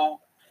to know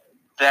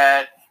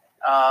that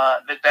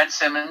Ben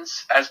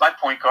Simmons, as my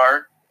point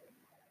guard,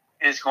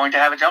 is going to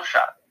have a jump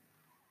shot.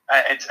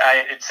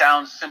 It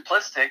sounds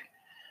simplistic,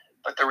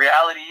 but the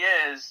reality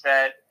is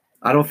that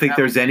I don't think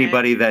there's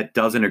anybody that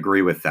doesn't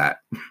agree with that.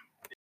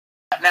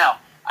 Now,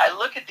 I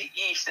look at the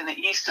East, and the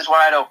East is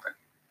wide open.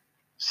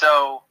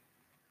 So,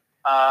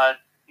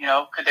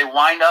 could they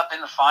wind up in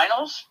the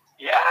finals?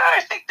 Yeah,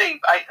 I think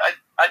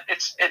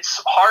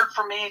it's hard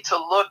for me to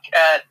look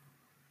at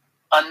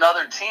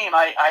another team.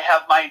 I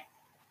have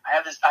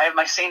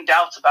my same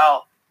doubts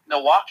about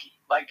Milwaukee.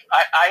 Like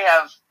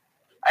I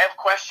have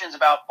questions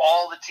about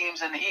all the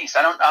teams in the East.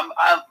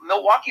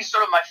 Milwaukee's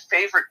sort of my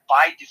favorite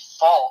by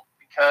default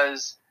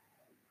because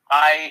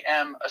I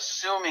am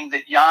assuming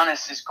that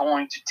Giannis is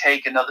going to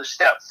take another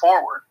step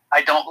forward.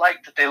 I don't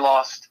like that they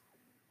lost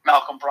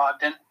Malcolm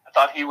Brogdon. I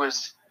thought he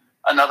was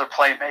another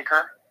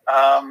playmaker.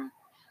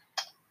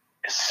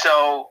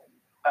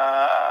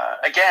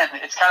 Again,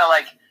 it's kind of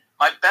like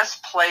my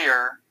best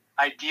player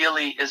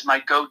ideally is my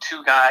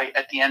go-to guy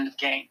at the end of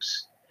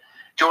games.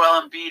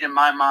 Joel Embiid, in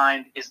my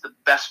mind, is the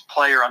best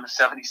player on the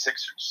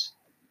 76ers.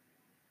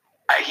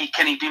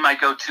 Can he be my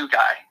go-to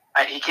guy?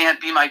 He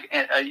can't be my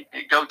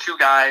go-to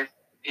guy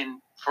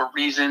for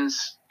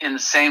reasons in the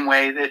same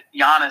way that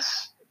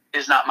Giannis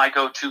is not my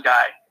go-to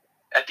guy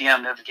at the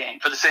end of the game.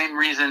 For the same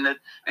reason that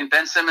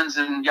Ben Simmons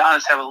and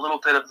Giannis have a little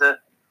bit of the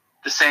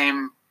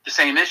same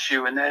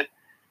issue in that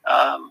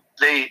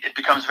it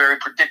becomes very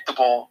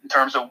predictable in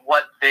terms of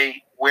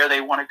where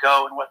they want to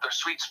go and what their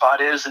sweet spot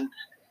is, and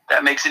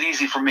that makes it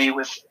easy for me.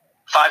 With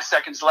 5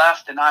 seconds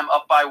left and I'm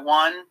up by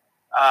 1,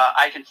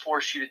 I can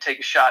force you to take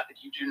a shot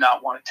that you do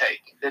not want to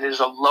take. That is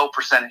a low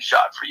percentage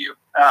shot for you,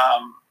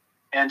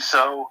 and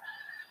so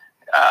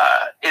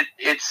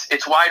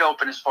it's wide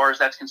open as far as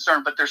that's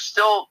concerned. But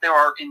there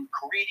are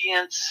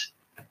ingredients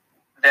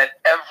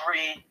that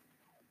every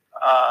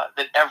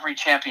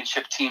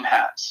championship team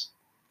has.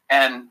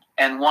 And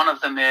one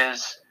of them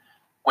is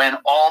when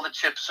all the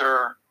chips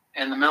are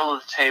in the middle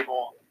of the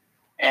table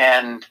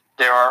and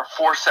there are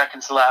 4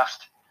 seconds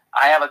left,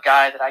 I have a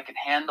guy that I can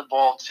hand the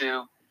ball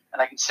to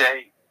and I can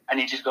say, I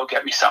need you to go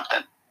get me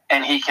something.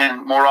 And he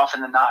can, more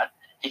often than not,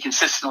 he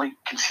consistently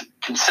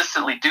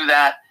do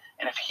that.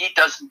 And if he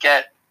doesn't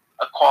get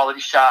a quality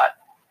shot,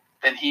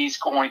 then he's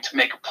going to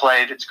make a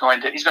play he's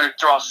going to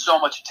draw so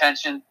much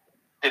attention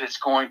that it's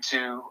going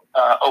to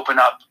open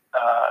up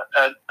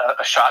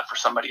a shot for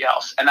somebody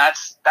else. And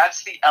that's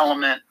the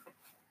element.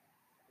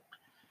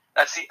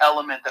 That's the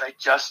element that I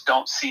just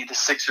don't see the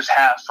Sixers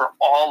have for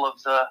all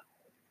of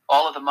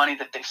the money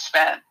that they've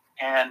spent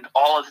and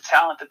all of the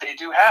talent that they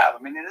do have. I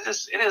mean, it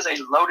is a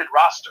loaded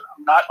roster.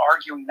 I'm not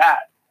arguing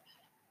that.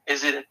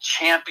 Is it a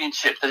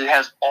championship that it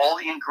has all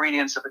the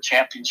ingredients of a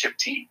championship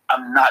team?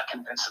 I'm not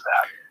convinced of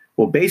that.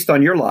 Well, based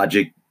on your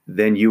logic,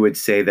 then you would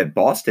say that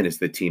Boston is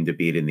the team to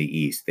beat in the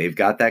East. They've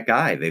got that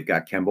guy. They've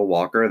got Kemba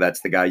Walker.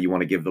 That's the guy you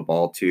want to give the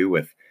ball to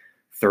with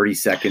 30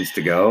 seconds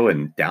to go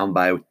and down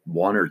by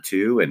 1 or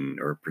 2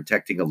 or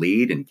protecting a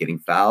lead and getting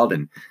fouled.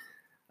 And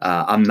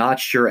I'm not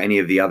sure any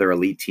of the other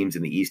elite teams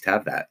in the East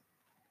have that.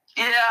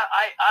 Yeah,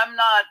 I'm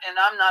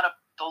not a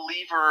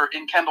believer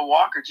in Kemba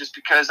Walker just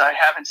because I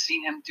haven't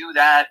seen him do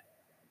that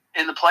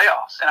in the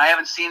playoffs. And I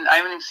haven't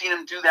even seen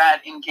him do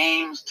that in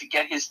games to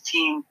get his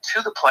team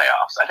to the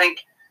playoffs. I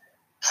think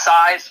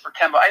size for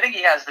Kemba, I think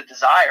he has the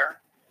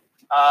desire.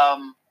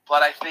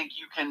 But I think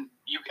you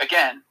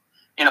again,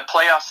 in a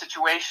playoff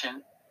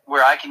situation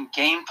where I can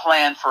game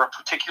plan for a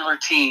particular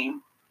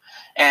team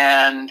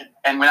and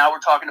now we're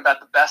talking about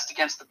the best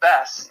against the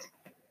best,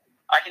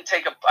 I can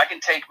take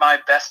my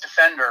best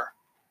defender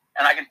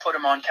and I can put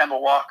him on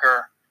Kemba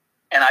Walker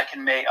and I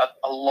can make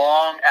a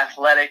long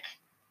athletic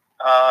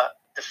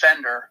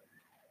defender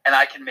and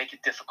I can make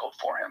it difficult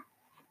for him.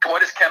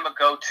 What does Kemba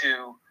go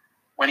to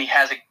when he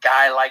has a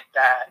guy like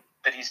that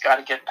he's got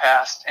to get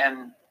past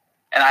and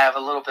I have a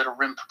little bit of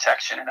rim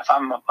protection? And if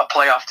I'm a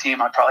playoff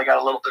team, I probably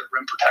got a little bit of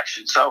rim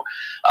protection. So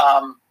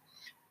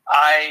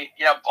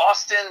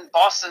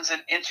Boston's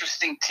an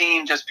interesting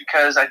team just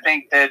because I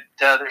think that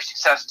their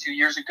success 2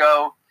 years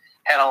ago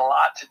had a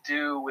lot to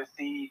do with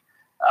the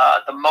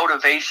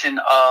motivation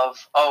of,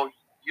 oh,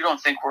 you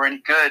don't think we're any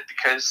good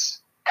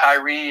because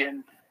Kyrie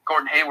and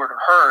Gordon Hayward are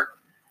hurt.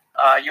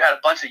 You had a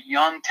bunch of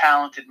young,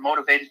 talented,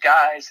 motivated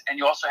guys, and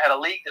you also had a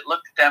league that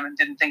looked at them and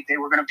didn't think they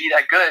were going to be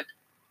that good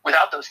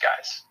without those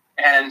guys.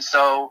 And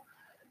so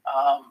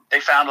they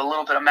found a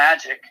little bit of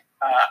magic.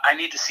 I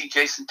need to see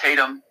Jason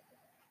Tatum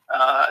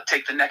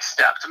take the next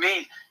step. To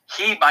me,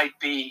 he might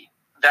be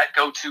that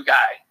go-to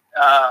guy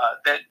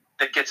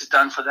that gets it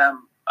done for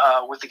them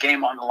with the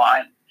game on the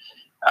line.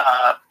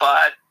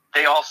 But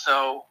they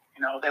also,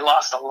 they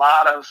lost a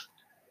lot of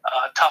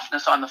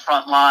toughness on the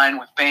front line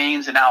with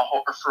Baines and Al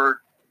Horford.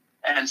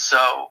 And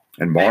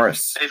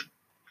Morris.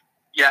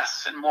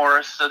 Yes, and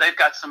Morris. So they've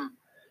got some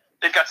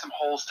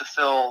holes to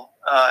fill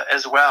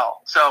as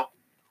well. So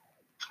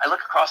I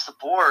look across the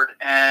board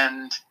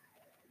and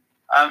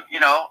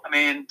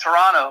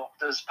Toronto,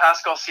 does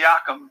Pascal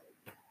Siakam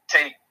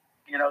take,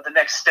 the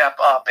next step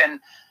up?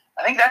 And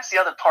I think that's the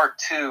other part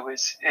too,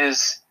 is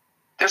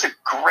there's a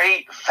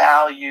great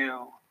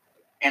value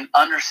in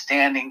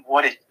understanding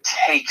what it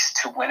takes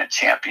to win a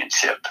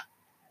championship.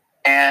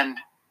 And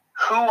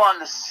who on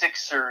the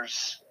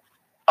Sixers,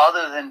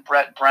 other than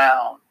Brett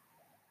Brown,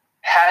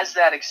 has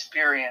that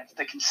experience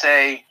that can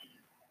say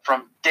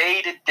from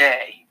day to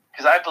day,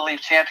 because I believe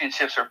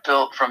championships are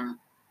built from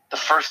the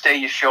first day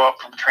you show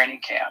up from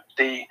training camp.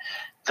 The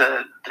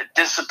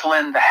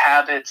discipline, the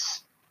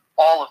habits,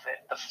 all of it,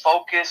 the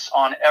focus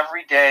on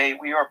every day.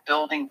 We are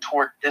building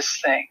toward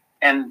this thing.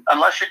 And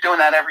unless you're doing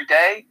that every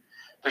day,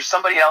 there's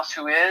somebody else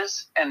who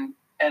is, and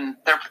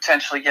they're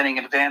potentially getting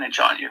an advantage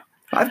on you.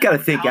 I've got to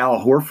think Al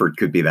Horford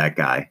could be that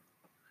guy.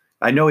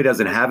 I know he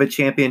doesn't have a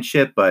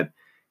championship, but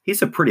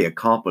he's a pretty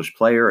accomplished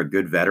player, a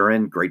good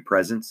veteran, great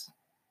presence.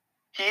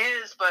 He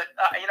is, but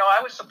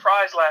I was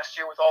surprised last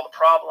year with all the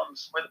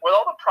problems. With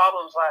all the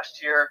problems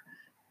last year,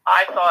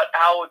 I thought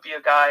Al would be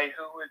a guy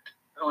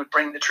who would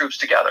bring the troops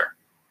together,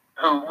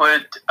 who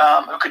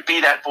could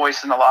be that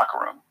voice in the locker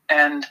room.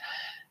 And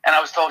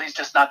I was told he's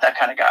just not that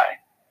kind of guy.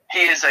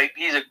 He's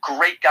a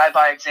great guy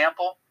by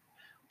example,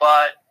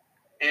 but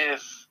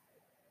if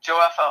Joel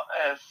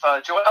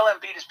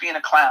Embiid is being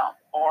a clown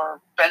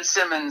or Ben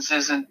Simmons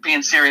isn't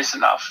being serious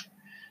enough,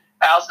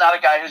 Al's not a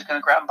guy who's going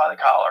to grab him by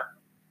the collar.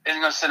 Isn't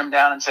going to sit him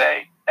down and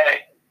say,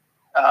 hey,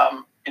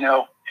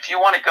 if you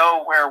want to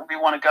go where we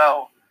want to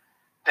go,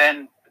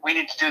 then we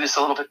need to do this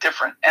a little bit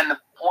different. And the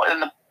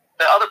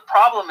other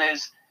problem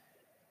is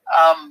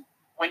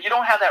when you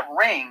don't have that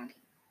ring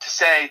to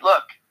say,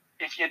 look,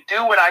 if you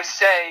do what I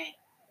say,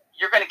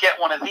 you're going to get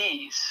one of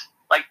these.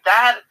 Like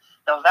that,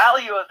 the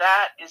value of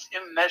that is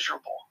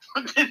immeasurable.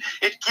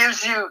 It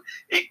gives you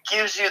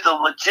the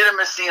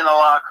legitimacy in the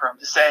locker room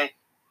to say,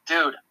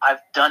 dude,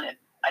 I've done it.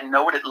 I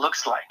know what it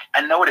looks like. I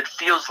know what it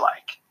feels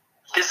like.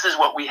 This is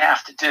what we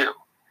have to do.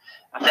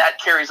 That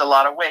carries a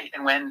lot of weight.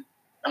 And when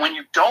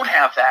you don't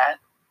have that,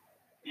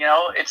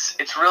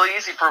 it's really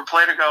easy for a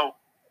player to go,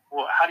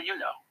 well, how do you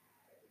know?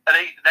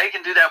 They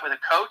can do that with a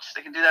coach.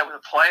 They can do that with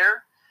a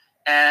player.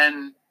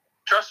 And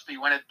trust me,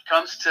 when it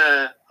comes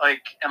to,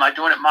 like, am I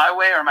doing it my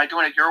way or am I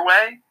doing it your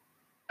way?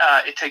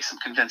 It takes some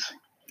convincing.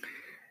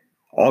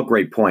 All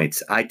great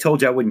points. I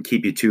told you I wouldn't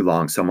keep you too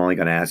long, so I'm only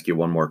going to ask you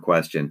one more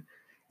question.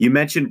 You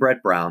mentioned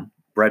Brett Brown.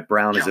 Brett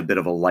Brown is a bit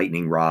of a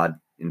lightning rod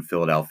in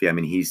Philadelphia. I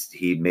mean,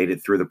 he made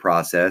it through the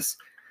process.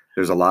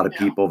 There's a lot of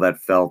people that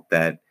felt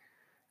that,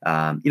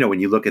 when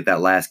you look at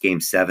that last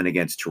Game 7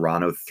 against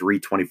Toronto, 3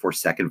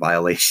 24-second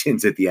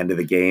violations at the end of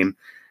the game,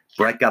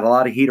 Brett got a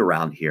lot of heat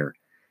around here.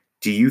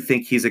 Do you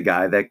think he's a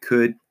guy that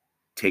could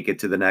take it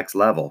to the next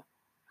level?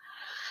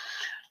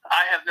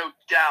 I have no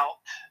doubt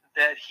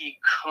that he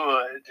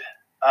could.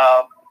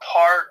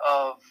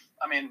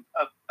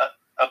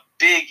 A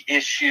big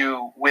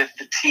issue with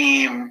the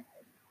team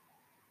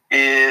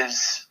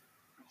is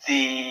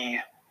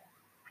can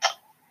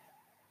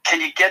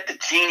you get the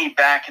genie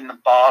back in the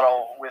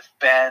bottle with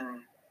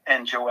Ben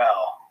and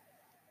Joel?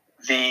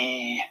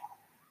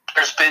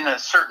 There's been a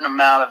certain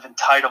amount of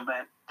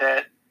entitlement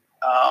that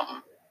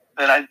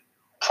I'm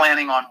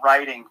planning on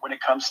writing when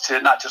it comes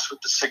to not just with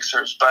the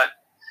Sixers, but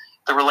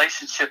the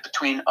relationship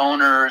between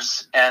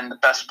owners and the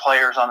best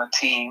players on the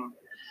team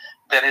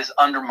that has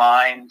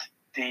undermined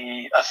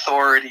the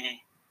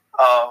authority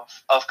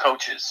of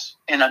coaches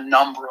in a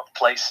number of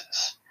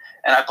places.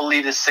 And I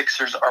believe the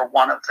Sixers are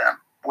one of them,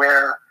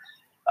 where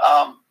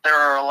there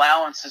are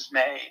allowances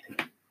made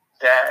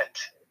that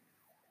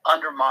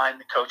undermine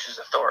the coach's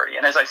authority.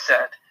 And as I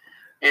said,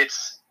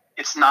 it's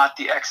not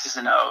the X's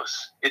and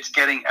O's. It's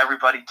getting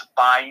everybody to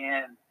buy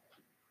in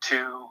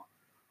to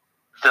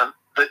the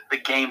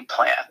game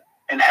plan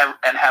and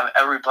have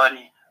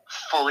everybody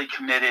fully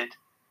committed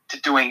to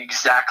doing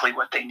exactly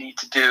what they need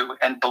to do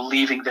and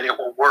believing that it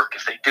will work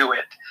if they do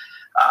it.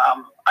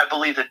 I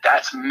believe that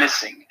that's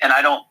missing. And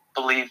I don't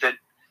believe that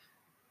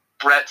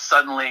Brett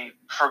suddenly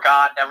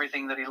forgot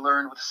everything that he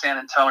learned with San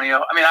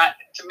Antonio. I mean,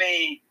 to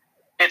me,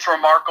 it's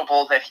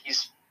remarkable that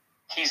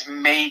he's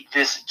made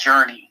this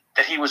journey,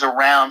 that he was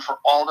around for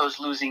all those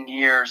losing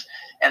years,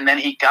 and then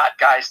he got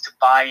guys to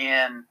buy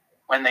in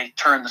when they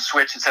turned the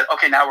switch and said,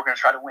 okay, now we're going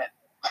to try to win.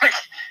 Like,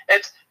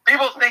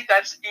 people think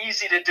that's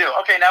easy to do.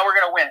 Okay, now we're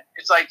going to win.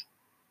 It's like,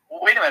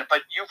 well, wait a minute,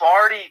 but you've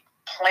already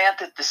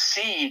planted the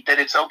seed that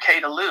it's okay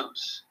to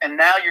lose. And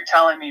now you're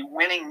telling me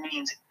winning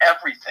means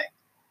everything.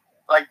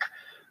 Like,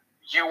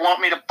 you want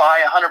me to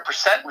buy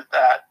 100% with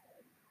that.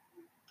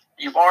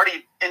 You've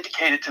already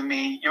indicated to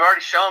me, you've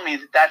already shown me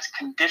that that's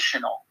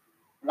conditional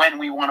when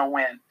we want to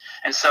win.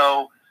 And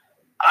so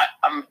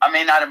I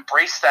may not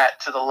embrace that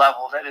to the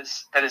level that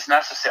is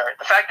necessary.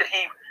 The fact that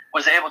he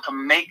was able to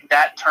make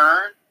that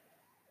turn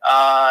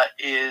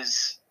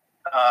is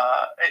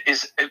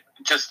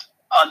just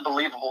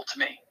unbelievable to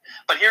me.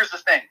 But here's the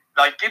thing: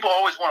 like, people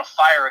always want to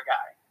fire a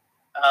guy.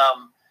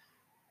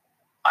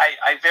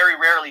 I very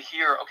rarely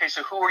hear, okay,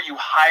 so who are you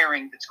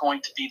hiring that's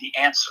going to be the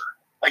answer?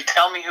 Like,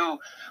 tell me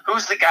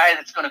who's the guy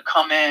that's going to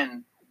come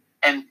in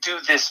and do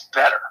this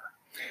better.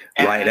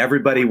 Right.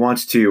 Everybody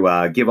wants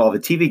to give all the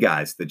TV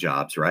guys the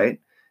jobs, right?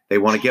 They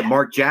want to get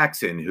Mark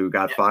Jackson, who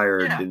got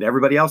fired, and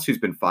everybody else who's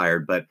been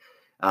fired. But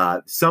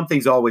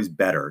something's always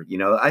better.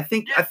 I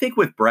think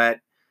with Brett,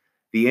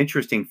 the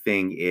interesting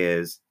thing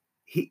is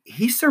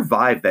he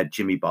survived that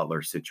Jimmy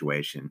Butler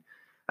situation.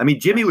 I mean,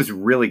 Jimmy was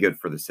really good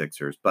for the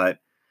Sixers, but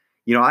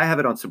I have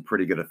it on some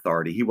pretty good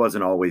authority. He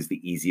wasn't always the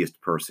easiest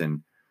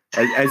person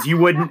as you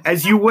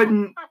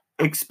wouldn't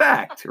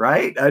expect,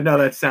 right? I know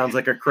that sounds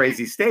like a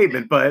crazy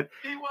statement, but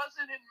he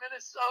wasn't in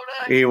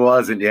Minnesota. He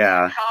wasn't,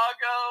 yeah. Chicago.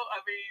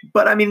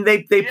 But I mean,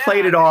 they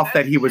played it off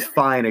that he was Jimmy.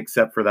 fine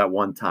except for that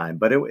one time.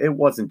 But it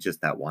wasn't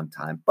just that one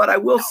time. But I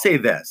will say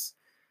this: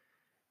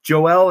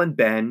 Joel and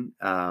Ben,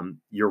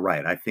 you're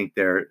right. I think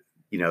there's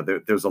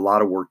a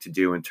lot of work to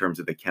do in terms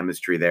of the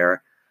chemistry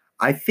there.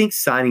 I think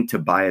signing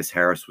Tobias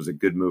Harris was a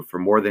good move for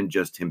more than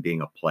just him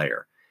being a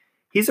player.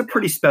 He's a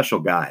pretty special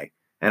guy.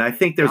 And I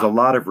think there's a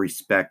lot of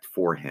respect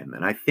for him.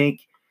 And I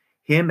think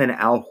him and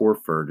Al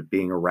Horford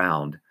being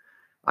around,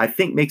 I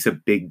think makes a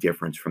big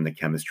difference from the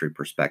chemistry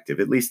perspective.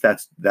 At least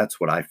that's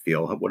what I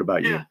feel. What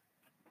about you?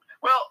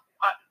 Well,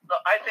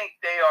 I think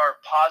they are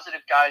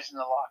positive guys in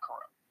the locker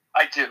room.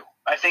 I do.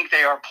 I think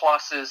they are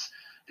pluses,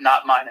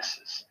 not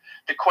minuses.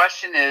 The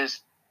question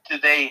is, do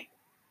they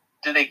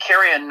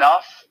carry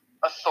enough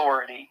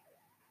authority,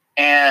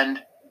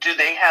 and do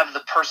they have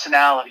the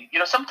personality?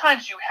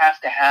 Sometimes you have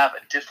to have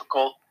a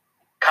difficult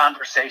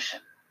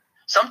conversation.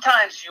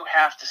 Sometimes you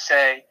have to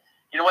say,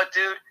 you know what,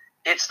 dude,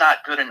 it's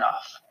not good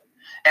enough.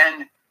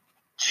 And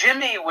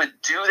Jimmy would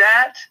do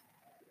that,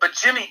 but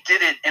Jimmy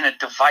did it in a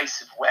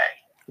divisive way.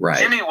 Right.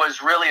 Jimmy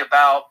was really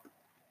about,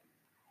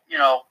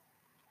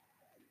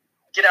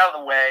 get out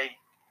of the way,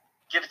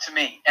 give it to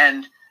me.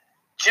 And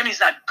Jimmy's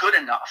not good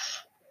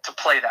enough to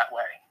play that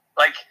way.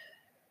 Like,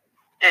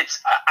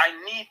 I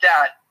need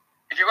that.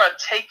 If you're going to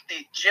take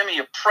the Jimmy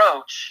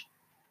approach,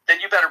 then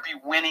you better be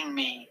winning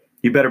me.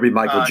 You better be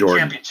Michael Jordan.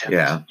 Championships.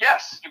 Yeah.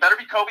 Yes. You better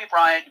be Kobe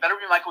Bryant. You better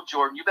be Michael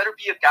Jordan. You better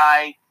be a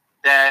guy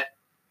that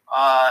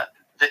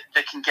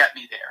can get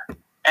me there.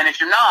 And if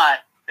you're not,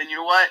 then you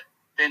know what?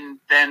 Then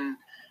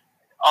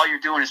all you're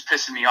doing is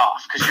pissing me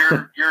off, because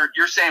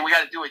you're saying we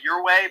got to do it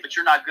your way, but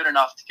you're not good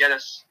enough to get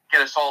us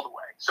all the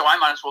way. So I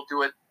might as well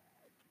do it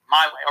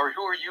my way. Or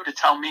who are you to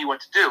tell me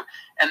what to do?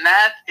 And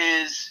that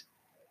is,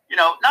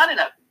 not in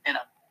a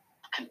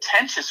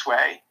contentious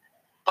way,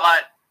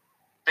 but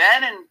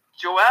Ben and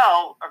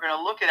Joel are going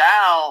to look at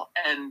Al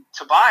and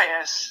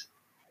Tobias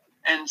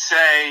and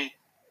say,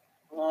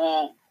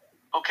 well,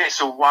 okay,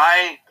 so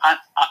why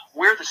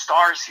we're the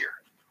stars here.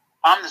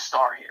 I'm the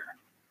star here.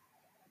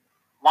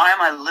 Why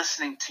am I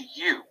listening to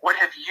you? What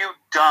have you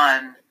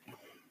done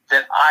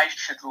that I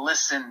should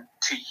listen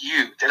to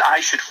you, that I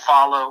should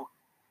follow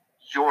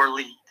your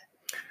lead?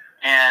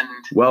 And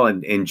well,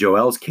 in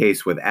Joel's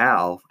case with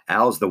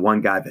Al's the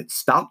one guy that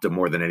stopped him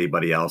more than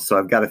anybody else. So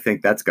I've got to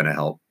think that's going to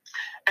help.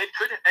 It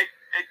could.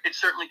 It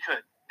certainly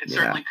could.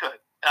 Certainly could.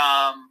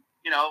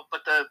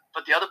 But the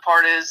other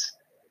part is,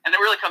 and it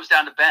really comes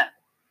down to Ben,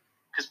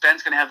 because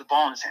Ben's going to have the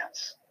ball in his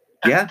hands.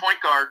 As the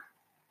point guard,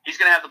 he's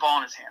going to have the ball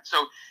in his hands.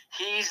 So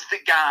he's the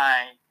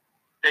guy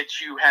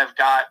that you have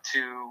got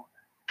to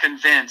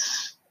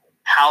convince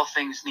how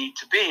things need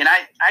to be. And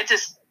I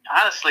just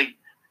honestly,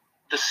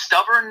 the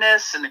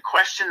stubbornness and the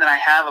question that I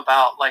have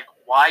about like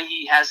why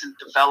he hasn't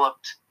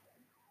developed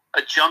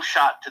a jump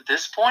shot to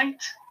this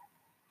point,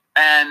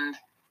 and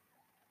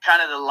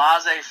kind of the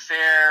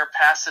laissez-faire,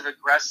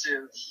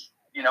 passive-aggressive,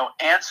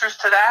 answers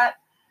to that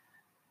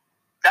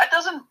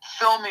doesn't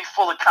fill me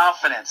full of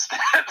confidence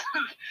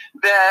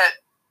that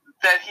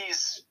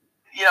he's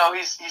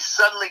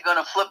suddenly going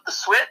to flip the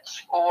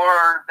switch,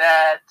 or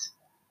that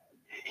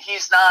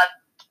he's not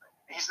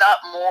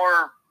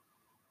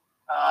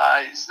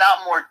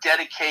more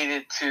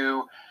dedicated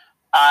to,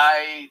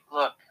 I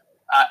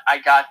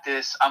got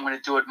this, I'm going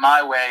to do it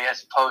my way,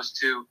 as opposed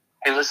to,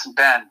 hey, listen,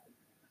 Ben,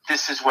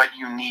 this is what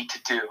you need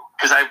to do.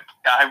 Because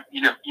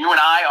you and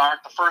I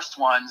aren't the first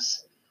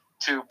ones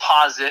to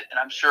posit, and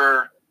I'm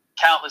sure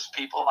countless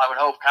people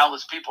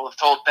have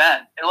told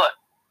Ben, hey, look,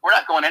 we're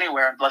not going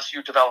anywhere unless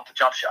you develop a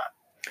jump shot.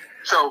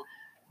 So,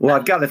 well,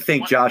 I've got to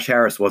think Josh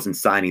Harris wasn't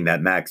signing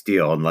that max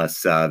deal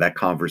unless that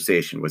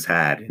conversation was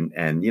had.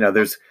 And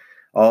there's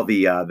all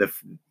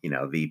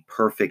the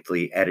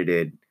perfectly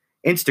edited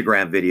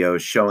Instagram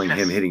videos showing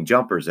him hitting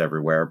jumpers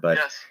everywhere, but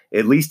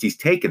at least he's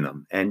taken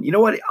them. And you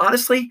know what?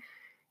 Honestly,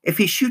 if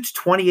he shoots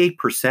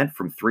 28%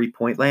 from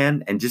 3-point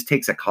land and just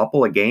takes a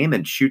couple a game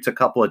and shoots a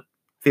couple of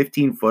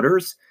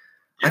 15-footers,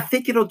 I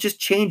think it'll just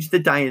change the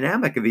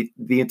dynamic of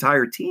the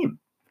entire team.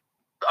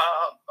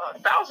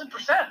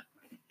 1,000%.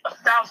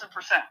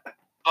 1,000%.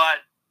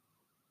 But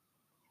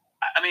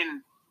I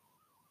mean,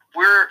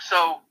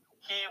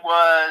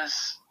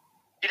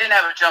 he didn't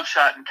have a jump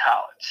shot in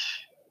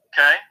college.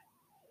 Okay.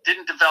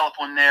 Didn't develop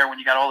one there when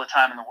you got all the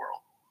time in the world.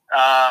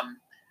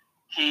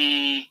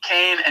 He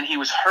came and he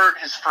was hurt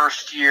his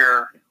first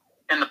year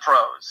in the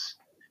pros.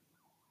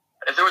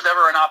 If there was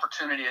ever an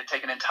opportunity to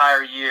take an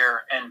entire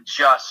year and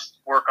just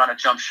work on a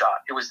jump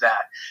shot, it was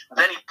that.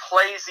 Then he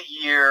plays a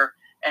year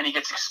and he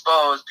gets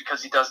exposed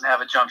because he doesn't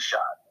have a jump shot.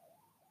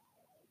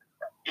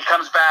 He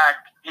comes back,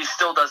 he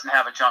still doesn't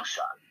have a jump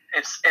shot.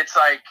 It's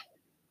like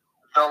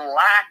the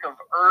lack of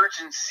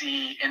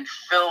urgency in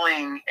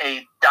filling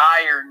a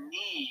dire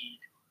need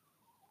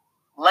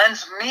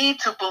leads me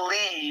to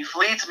believe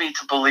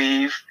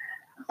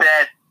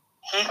that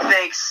he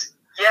thinks,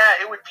 yeah,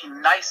 it would be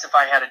nice if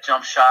I had a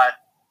jump shot,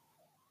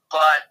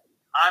 but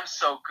I'm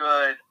so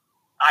good,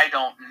 I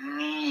don't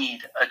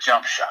need a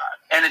jump shot.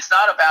 And it's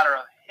not a matter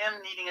of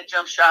him needing a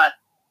jump shot.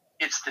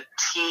 It's the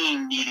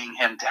team needing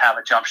him to have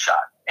a jump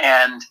shot.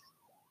 And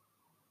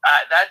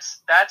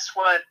that's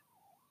what,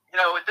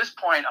 at this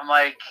point, I'm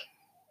like,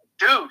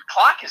 dude,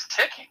 clock is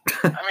ticking.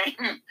 I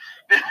mean,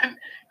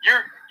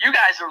 you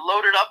guys are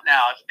loaded up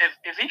now.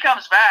 If he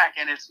comes back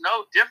and it's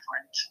no different,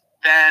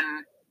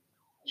 then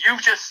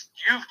you've just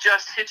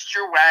hitched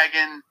your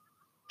wagon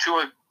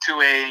to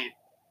a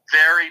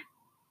very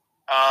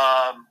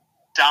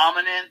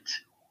dominant,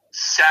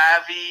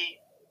 savvy,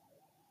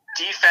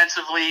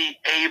 defensively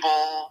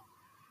able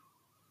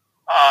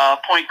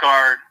point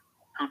guard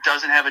who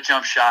doesn't have a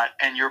jump shot,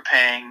 and you're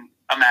paying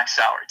a max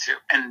salary to.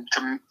 And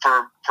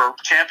for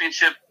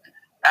championship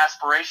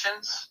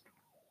aspirations,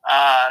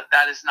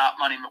 that is not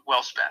money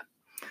well spent.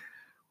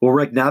 Well,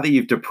 Rick, now that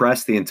you've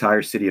depressed the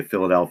entire city of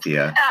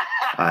Philadelphia,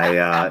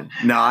 I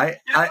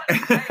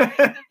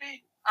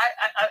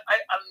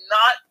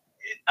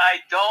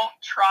don't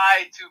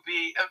try to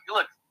be.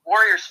 Look,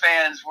 Warriors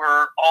fans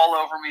were all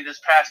over me this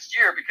past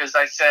year because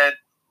I said,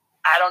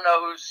 I don't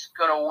know who's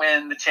going to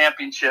win the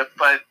championship,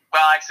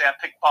 actually I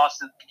picked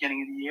Boston at the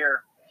beginning of the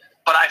year,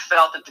 but I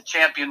felt that the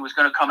champion was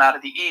going to come out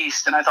of the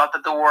East, and I thought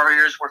that the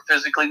Warriors were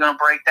physically going to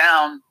break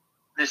down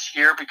this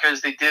year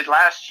because they did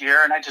last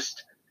year, and I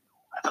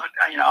thought,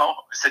 I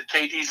said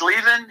KD's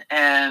leaving,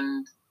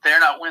 and they're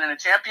not winning a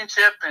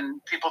championship,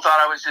 and people thought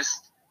I was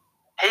just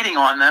hating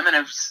on them, and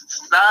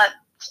it's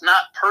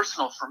not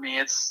personal for me.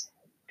 It's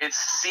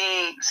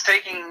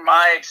taking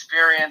my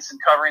experience in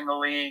covering the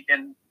league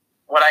and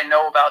what I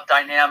know about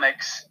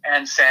dynamics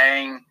and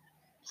saying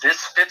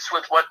this fits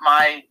with what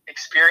my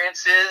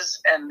experience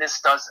is and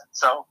this doesn't.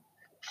 So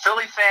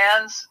Philly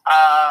fans,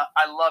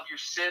 I love your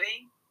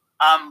city.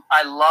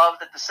 I love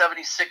that the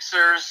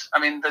 76ers,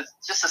 the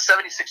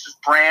 76ers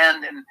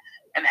brand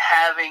and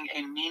having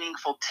a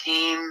meaningful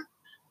team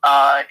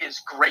is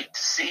great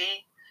to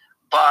see,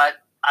 but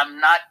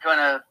I'm not going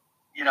to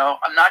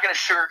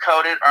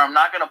sugarcoat it, or I'm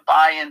not going to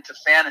buy into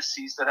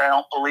fantasies that I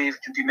don't believe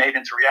can be made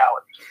into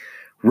reality.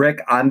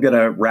 Rick, I'm going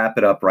to wrap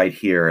it up right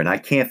here, and I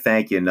can't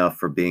thank you enough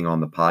for being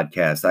on the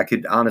podcast. I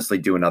could honestly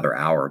do another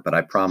hour, but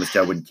I promised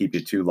I wouldn't keep you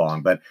too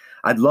long. But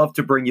I'd love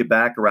to bring you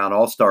back around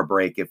All-Star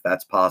break if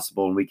that's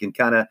possible, and we can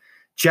kind of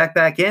check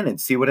back in and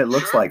see what it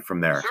looks like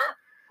from there. Sure.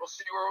 We'll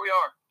see where we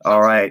are.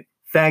 All right.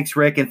 Thanks,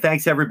 Rick, and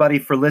thanks, everybody,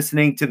 for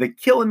listening to the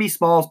Killing Me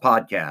Smalls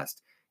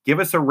podcast. Give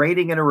us a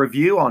rating and a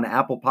review on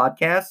Apple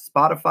Podcasts,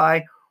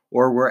 Spotify,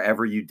 or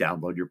wherever you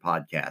download your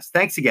podcast.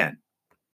 Thanks again.